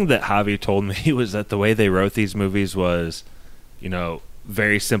 One thing that Javi told me was that the way they wrote these movies was,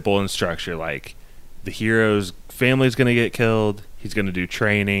 very simple in structure. Like, the hero's family's going to get killed, he's going to do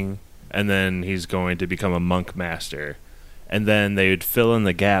training, and then he's going to become a monk master. And then they would fill in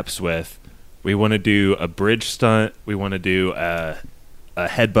the gaps with, we want to do a bridge stunt, we want to do a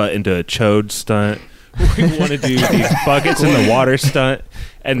headbutt into a chode stunt, we want to do these buckets in the water stunt,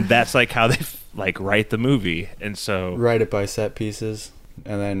 and that's like how they write the movie. And so write it by set pieces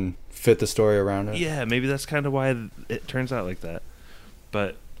and then fit the story around it. Yeah, maybe that's kind of why it turns out like that.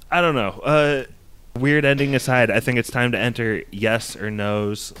 But I don't know. Weird ending aside, I think it's time to enter yes or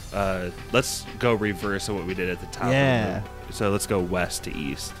no's. Let's go reverse of what we did at the top. Yeah. So let's go west to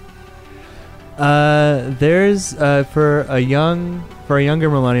east. There's for younger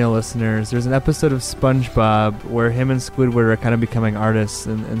millennial listeners, there's an episode of SpongeBob where him and Squidward are kind of becoming artists,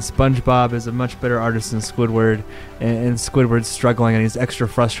 and SpongeBob is a much better artist than Squidward, and Squidward's struggling, and he's extra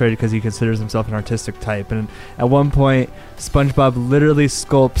frustrated because he considers himself an artistic type. And at one point, SpongeBob literally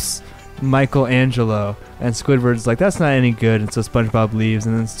sculpts Michelangelo, and Squidward's like, that's not any good, and so SpongeBob leaves,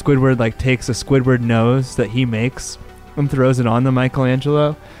 and then Squidward takes a Squidward nose that he makes and throws it on the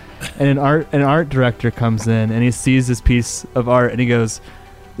Michelangelo. And an art director comes in and he sees this piece of art and he goes,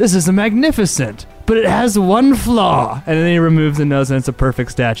 "This is magnificent, but it has one flaw." And then he removes the nose and it's a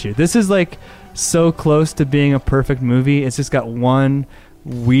perfect statue. This is so close to being a perfect movie. It's just got one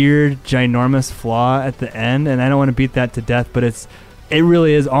weird, ginormous flaw at the end, and I don't want to beat that to death, but it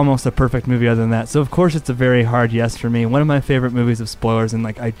really is almost a perfect movie other than that. So of course it's a very hard yes for me. One of my favorite movies of spoilers, and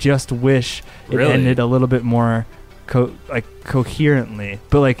I just wish it ended a little bit more coherently.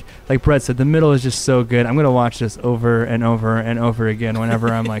 But like Brett said, the middle is just so good. I'm gonna watch this over and over and over again whenever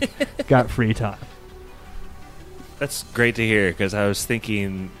I'm got free time. That's great to hear, because I was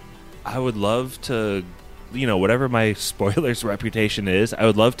thinking I would love to, whatever my spoilers reputation is, I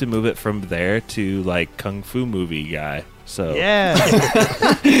would love to move it from there to kung fu movie guy. So yeah.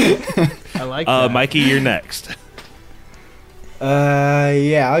 I like that. Mikey, you're next.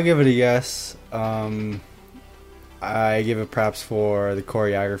 Yeah, I'll give it a yes. I give it props for the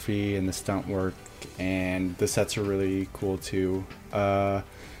choreography and the stunt work, and the sets are really cool too. But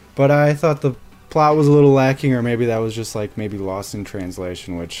I thought the plot was a little lacking, or maybe that was just maybe lost in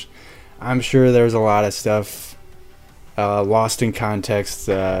translation, which I'm sure there's a lot of stuff lost in context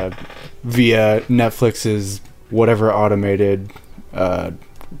via Netflix's whatever automated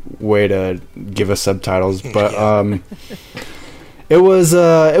way to give us subtitles. But it was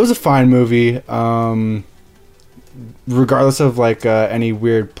a fine movie. Regardless of any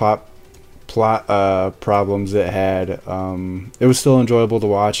weird plot problems it had, it was still enjoyable to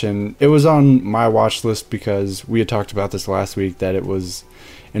watch, and it was on my watch list because we had talked about this last week, that it was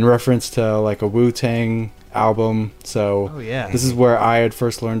in reference to a Wu-Tang album. So this is where I had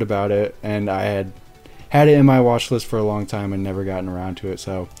first learned about it, and I had it in my watch list for a long time and never gotten around to it.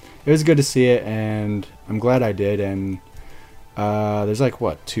 So it was good to see it, and I'm glad I did. And there's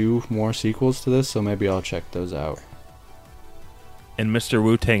 2 more sequels to this, so maybe I'll check those out. And Mr.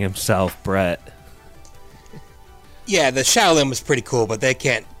 Wu-Tang himself, Brett. Yeah, the Shaolin was pretty cool, but they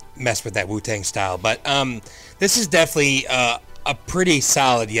can't mess with that Wu-Tang style. But this is definitely a pretty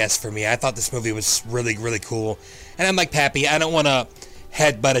solid yes for me. I thought this movie was really, really cool. And I'm like Pappy, I don't want to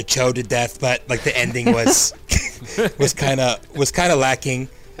headbutt a Cho to death, but the ending was was kind of lacking.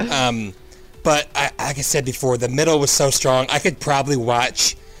 But like I said before, the middle was so strong. I could probably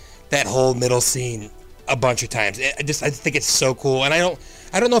watch that whole middle scene a bunch of times. I think it's so cool, and I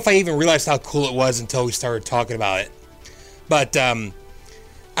don't know if I even realized how cool it was until we started talking about it. But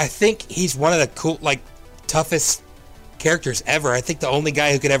I think he's one of the cool, toughest characters ever. I think the only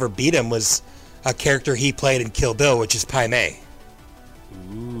guy who could ever beat him was a character he played in Kill Bill, which is Pai Mei.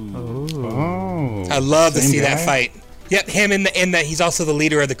 Oh, I love to see that fight. Yep, him in the he's also the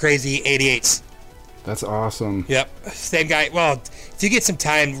leader of the Crazy 88s. That's awesome. Yep, same guy. Well, if you get some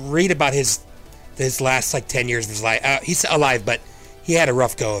time, read about his last 10 years of his life. He's alive, but he had a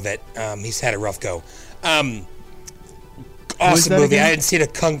rough go of it. He's had a rough go. awesome that movie. again? I hadn't seen a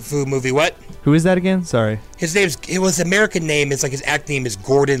kung fu movie. What? Who is that again? Sorry. His American name is like his act name is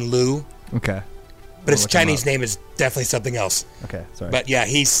Gordon Liu, Okay. but his look him Chinese up. name is definitely something else. Okay, sorry. But yeah,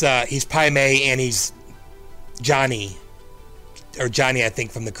 he's Pai Mei and he's Johnny, I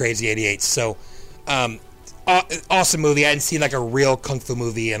think, from the Crazy 88. So, awesome movie. I hadn't seen like a real kung fu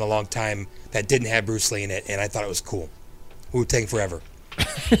movie in a long time that didn't have Bruce Lee in it, and I thought it was cool. Wu-Tang Forever.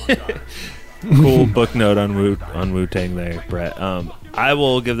 Cool book note on Wu-Tang there, Brett. I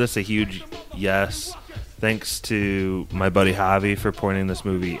will give this a huge yes. Thanks to my buddy Javi for pointing this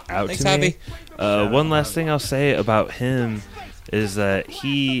movie out Thanks, to me. One last thing I'll say about him is that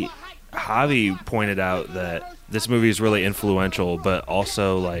Javi pointed out that this movie is really influential, but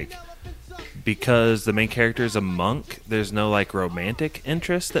also like because the main character is a monk, there's no like romantic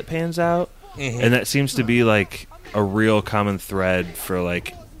interest that pans out, and that seems to be like a real common thread for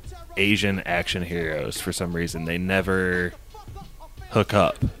like Asian action heroes. For some reason, they never hook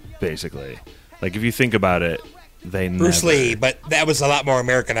up. Basically, like if you think about it, Bruce Lee, but that was a lot more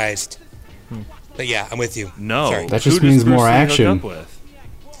Americanized. But yeah, I'm with you. No, Sorry. That just means more action.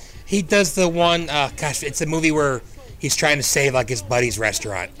 He does the one. It's a movie where he's trying to save like his buddy's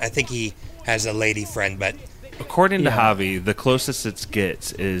restaurant. I think he has a lady friend, but according to Javi, the closest it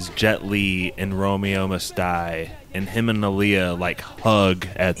gets is Jet Li and Romeo Must Die, and him and Aaliyah like hug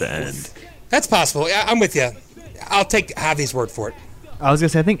at the end. That's possible. Yeah, I'm with you. I'll take Javi's word for it. I was gonna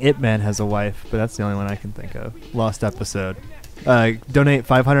say I think Ip Man has a wife, but that's the only one I can think of. Lost episode. Donate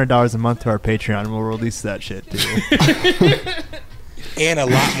 $500 a month to our Patreon, and we'll release that shit too. And a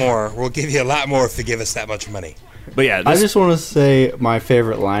lot more. We'll give you a lot more if you give us that much money. But yeah, I just want to say my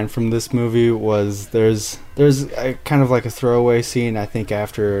favorite line from this movie was there's a kind of like a throwaway scene, I think,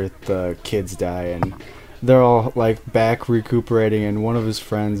 after the kids die and they're all like back recuperating, and one of his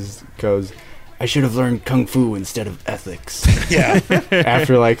friends goes, "I should have learned kung fu instead of ethics." Yeah.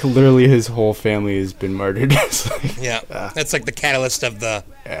 After like literally his whole family has been murdered. Yeah, that's like the catalyst of the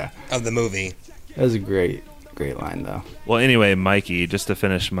movie. That was a great line though. Well, anyway, Mikey, just to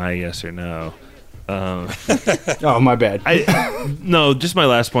finish my yes or no. Oh, my bad. No, just my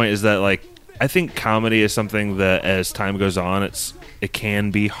last point is that like I think comedy is something that as time goes on, it can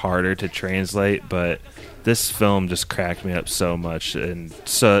be harder to translate, but this film just cracked me up so much and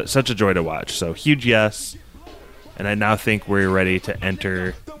such a joy to watch. So huge yes. And I now think we're ready to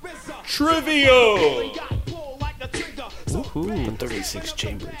enter trivia. The 36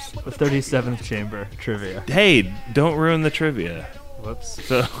 chambers. The 37th chamber trivia. Hey, don't ruin the trivia. Whoops.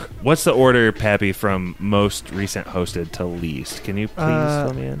 So, what's the order, Pappy, from most recent hosted to least? Can you please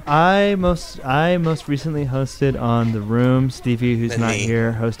fill me in? I most recently hosted on The Room. Stevie, who's Then not me.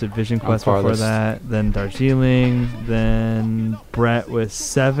 here, hosted Vision Quest before farthest. that. Then Darjeeling. Then Brett with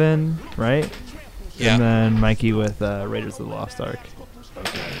 7, right? Yeah. And then Mikey with Raiders of the Lost Ark.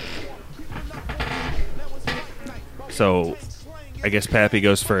 So, I guess Pappy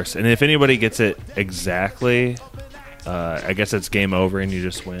goes first. And if anybody gets it exactly, I guess it's game over and you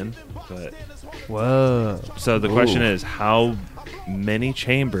just win. But Whoa. so the question is, how many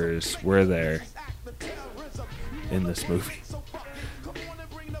chambers were there in this movie?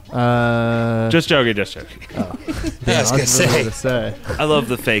 Just joking. I was gonna say. I love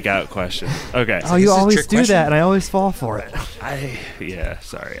the fake out question. Okay. Oh, you This is a always trick do question? that, and I always fall for it.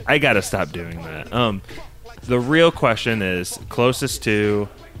 Sorry. I gotta stop doing that. The real question is closest to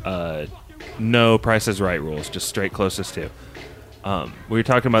no Price is Right rules, just straight closest to. We were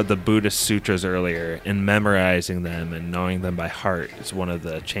talking about the Buddhist sutras earlier, and memorizing them and knowing them by heart is one of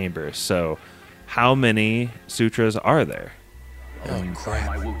the chambers. So, how many sutras are there? Oh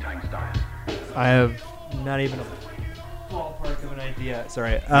crap! I have not even a ballpark of an idea.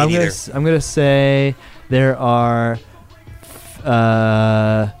 Sorry, neither. I'm gonna say there are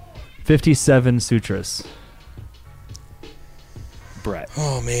 57 sutras. Brett.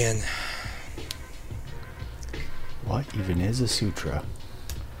 Oh man. What even is a sutra?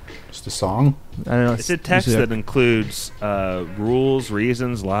 Just a song? I don't know. It's a text that includes rules,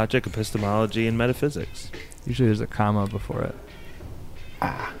 reasons, logic, epistemology, and metaphysics. Usually there's a comma before it.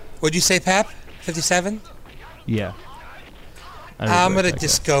 What'd you say, Pap? 57? Yeah. I'm gonna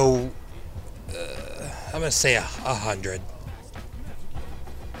just go. I'm gonna say 100.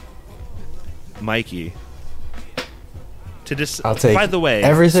 Mikey. I'll take by the way,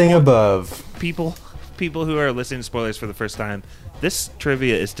 everything above. People who are listening to spoilers for the first time, this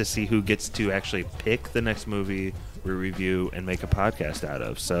trivia is to see who gets to actually pick the next movie we review and make a podcast out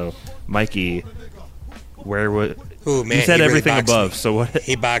of. So, Mikey, where would Ooh, man, you said he really everything boxed above? me. So what?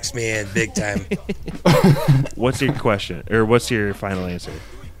 He boxed me in big time. What's your question, or what's your final answer?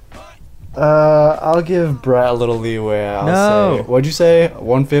 I'll give Brett a little leeway. I'll say, what'd you say?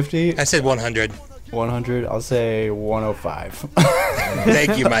 150? I said 100. 100? I'll say 105.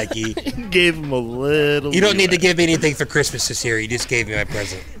 Thank you, Mikey. Gave him a little. You don't need to give me anything for Christmas this year. You just gave me my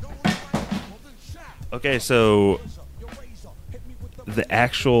present. Okay, so the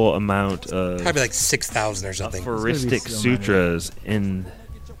actual amount of probably like 6,000 or something. Aphoristic sutras in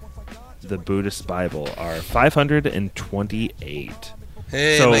the Buddhist Bible are 528.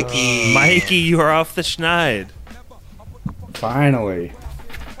 Hey, so, Mikey. Mikey, you are off the schneid. Finally.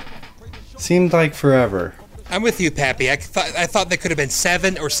 Seemed like forever. I'm with you, Pappy. I thought there could have been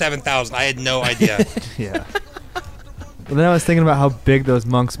 7 or 7,000. I had no idea. Yeah. Well, then I was thinking about how big those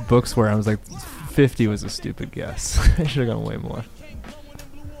monks' books were. I was like, 50 was a stupid guess. I should have gone way more.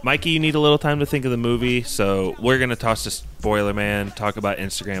 Mikey, you need a little time to think of the movie, so we're going to toss to Spoiler Man, talk about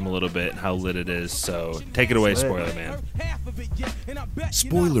Instagram a little bit and how lit it is. So take it away, Spoiler Man.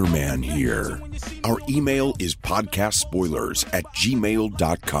 Spoiler Man here. Our email is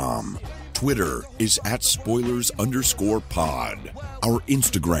podcastspoilers@gmail.com. Twitter is @spoilers_pod. Our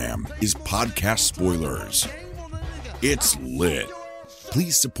Instagram is podcast spoilers. It's lit.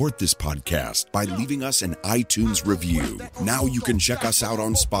 Please support this podcast by leaving us an iTunes review. Now you can check us out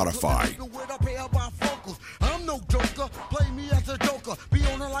on Spotify. I'm no joker, play me as a joker. Be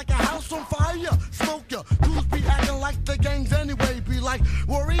on it like a house on fire. Smoke ya, dudes be acting like the gangs anyway. Be like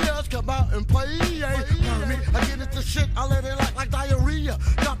warriors, come out and play. Burn me, I get into shit, I let it like diarrhea.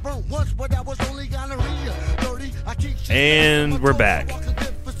 Got burnt once, but that was only gonorrhea. Dirty, I keep shit. And we're back.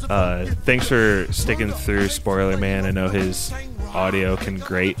 Thanks for sticking through Spoiler Man. I know his audio can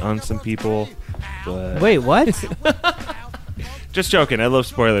grate on some people. But wait, what? Just joking. I love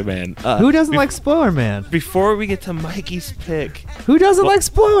Spoiler Man. Who doesn't like Spoiler Man? Before we get to Mikey's pick, who doesn't like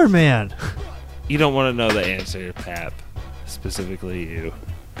Spoiler Man? You don't want to know the answer, Pap. Specifically, you.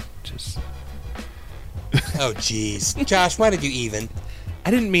 Just. Oh, jeez, Josh, why did you even?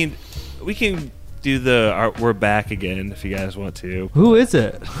 I didn't mean. We can do the we're back again if you guys want to. Who is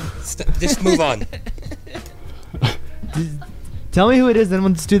it? Just move on. Tell me who it is, then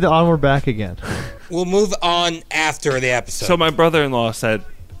we'll just do the on we're back again. We'll move on after the episode. So my brother-in-law said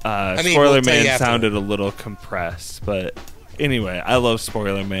Spoiler Man sounded a little compressed, but anyway, I love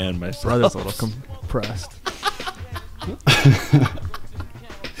Spoiler Man myself. Brother's a little compressed.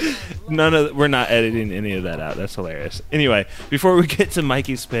 We're not editing any of that out. That's hilarious. Anyway, before we get to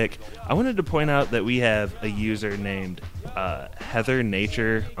Mikey's pick, I wanted to point out that we have a user named Heather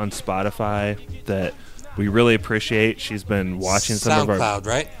Nature on Spotify that we really appreciate. She's been watching some of our SoundCloud,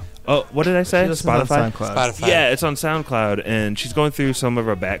 right? Oh, what did I say? Spotify? Spotify. Yeah, it's on SoundCloud, and she's going through some of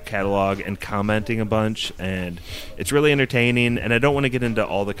our back catalog and commenting a bunch, and it's really entertaining, and I don't want to get into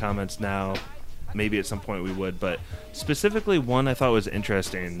all the comments now. Maybe at some point we would, but specifically one I thought was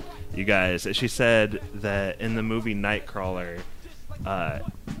interesting, you guys. She said that in the movie Nightcrawler,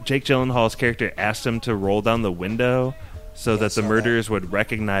 Jake Gyllenhaal's character asked him to roll down the window so that the murderers would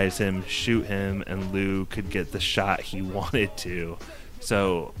recognize him, shoot him, and Lou could get the shot he wanted to.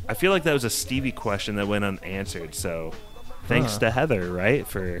 So I feel like that was a Stevie question that went unanswered. So thanks to Heather, right,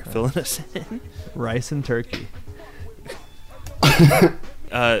 for filling us in. Rice and turkey.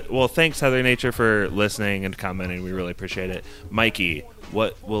 Well, thanks, Heather Nature, for listening and commenting. We really appreciate it. Mikey,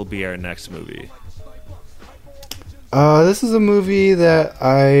 what will be our next movie? This is a movie that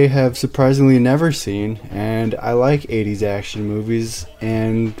I have surprisingly never seen, and I like 80s action movies,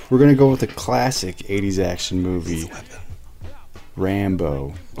 and we're going to go with a classic 80s action movie,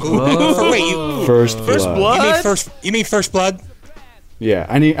 Rambo. First Blood? You mean First Blood? Yeah,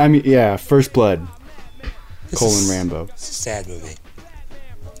 I mean, First Blood, Rambo. It's a sad movie.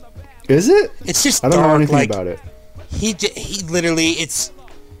 Is it? It's just I don't dark, know anything like, about it. He literally, it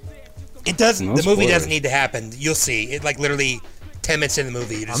doesn't. No the movie spoilers. doesn't need to happen. You'll see. It like literally 10 minutes in the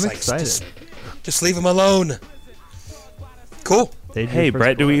movie. You're just I'm like, excited. just leave him alone. Cool. Hey,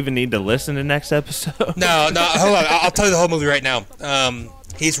 Brett, do we even need to listen to next episode? No, hold on. I'll tell you the whole movie right now.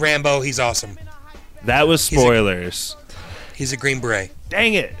 He's Rambo. He's awesome. That was spoilers. He's a Green Beret.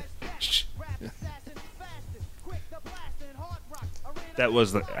 Dang it. That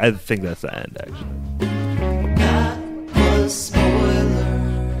was I think that's the end, actually. That was spoiler.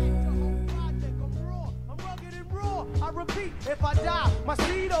 I repeat, if I die, my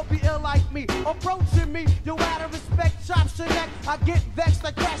seed'll be ill like me. Approaching me, you out of respect, chops your neck. I get vexed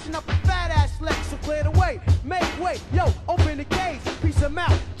like crashing up a fat ass Lex. So clear the way, make way, yo, open the cage, piece of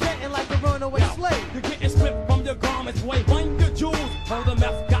mouth, jetting like a runaway slave. You're getting stripped from your garments, boy. Run your jewels. Hold the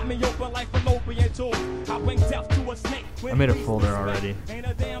meth, got me open like fallopian tubes. I bring death to a snake. I made a folder already. Ain't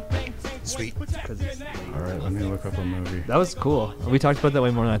a damn thing Sweet. All right, let me look up a movie. That was cool. We talked about that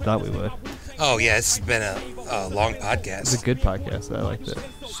way more than I thought we would. Oh, yeah, this has been a long podcast. It's a good podcast. I liked it.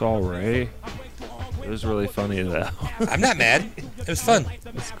 It's all right. It was really funny, though. I'm not mad. It was fun.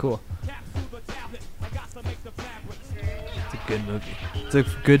 It's cool. It's a good movie. It's a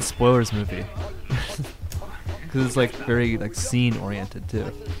good spoilers movie. Because it's like very like scene oriented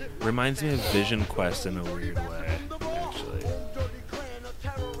too. Reminds me of Vision Quest in a weird way, actually.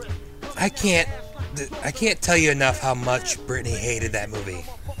 I can't tell you enough how much Brittany hated that movie.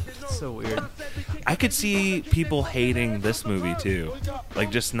 It's so weird. I could see people hating this movie too,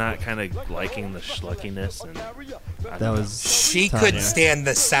 like just not kind of liking the schluckiness. And that was. She couldn't stand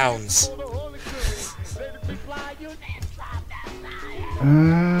the sounds.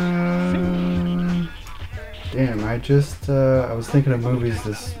 Damn, I was thinking of movies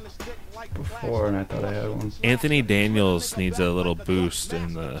this before, and I thought I had one. Anthony Daniels needs a little boost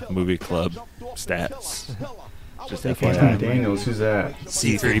in the movie club stats. Just Anthony Daniels, who's that?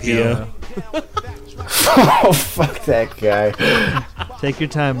 C-3PO. Oh, fuck that guy. Take your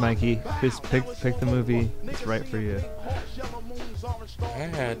time, Mikey. Just pick the movie that's right for you. I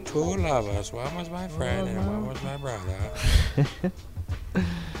had two lovers. One was my friend and one was my brother.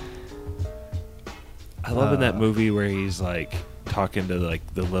 I love in that movie where he's like talking to like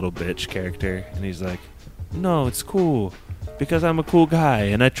the little bitch character, and he's like, "No, it's cool because I'm a cool guy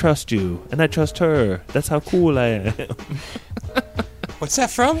and I trust you and I trust her. That's how cool I am." What's that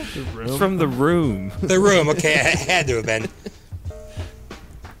from? It's from The Room. The Room. Okay, I had to have been.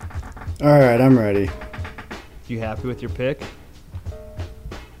 All right, I'm ready. You happy with your pick?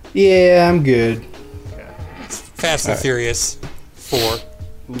 Yeah, I'm good. Fast and Furious 4.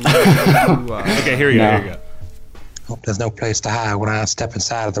 Okay, here you go. Here you go. Hope there's no place to hide when I step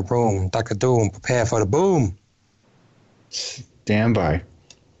inside of the room. Dr. Doom, prepare for the boom. Stand by.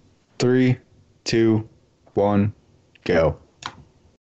 3, 2, 1, go.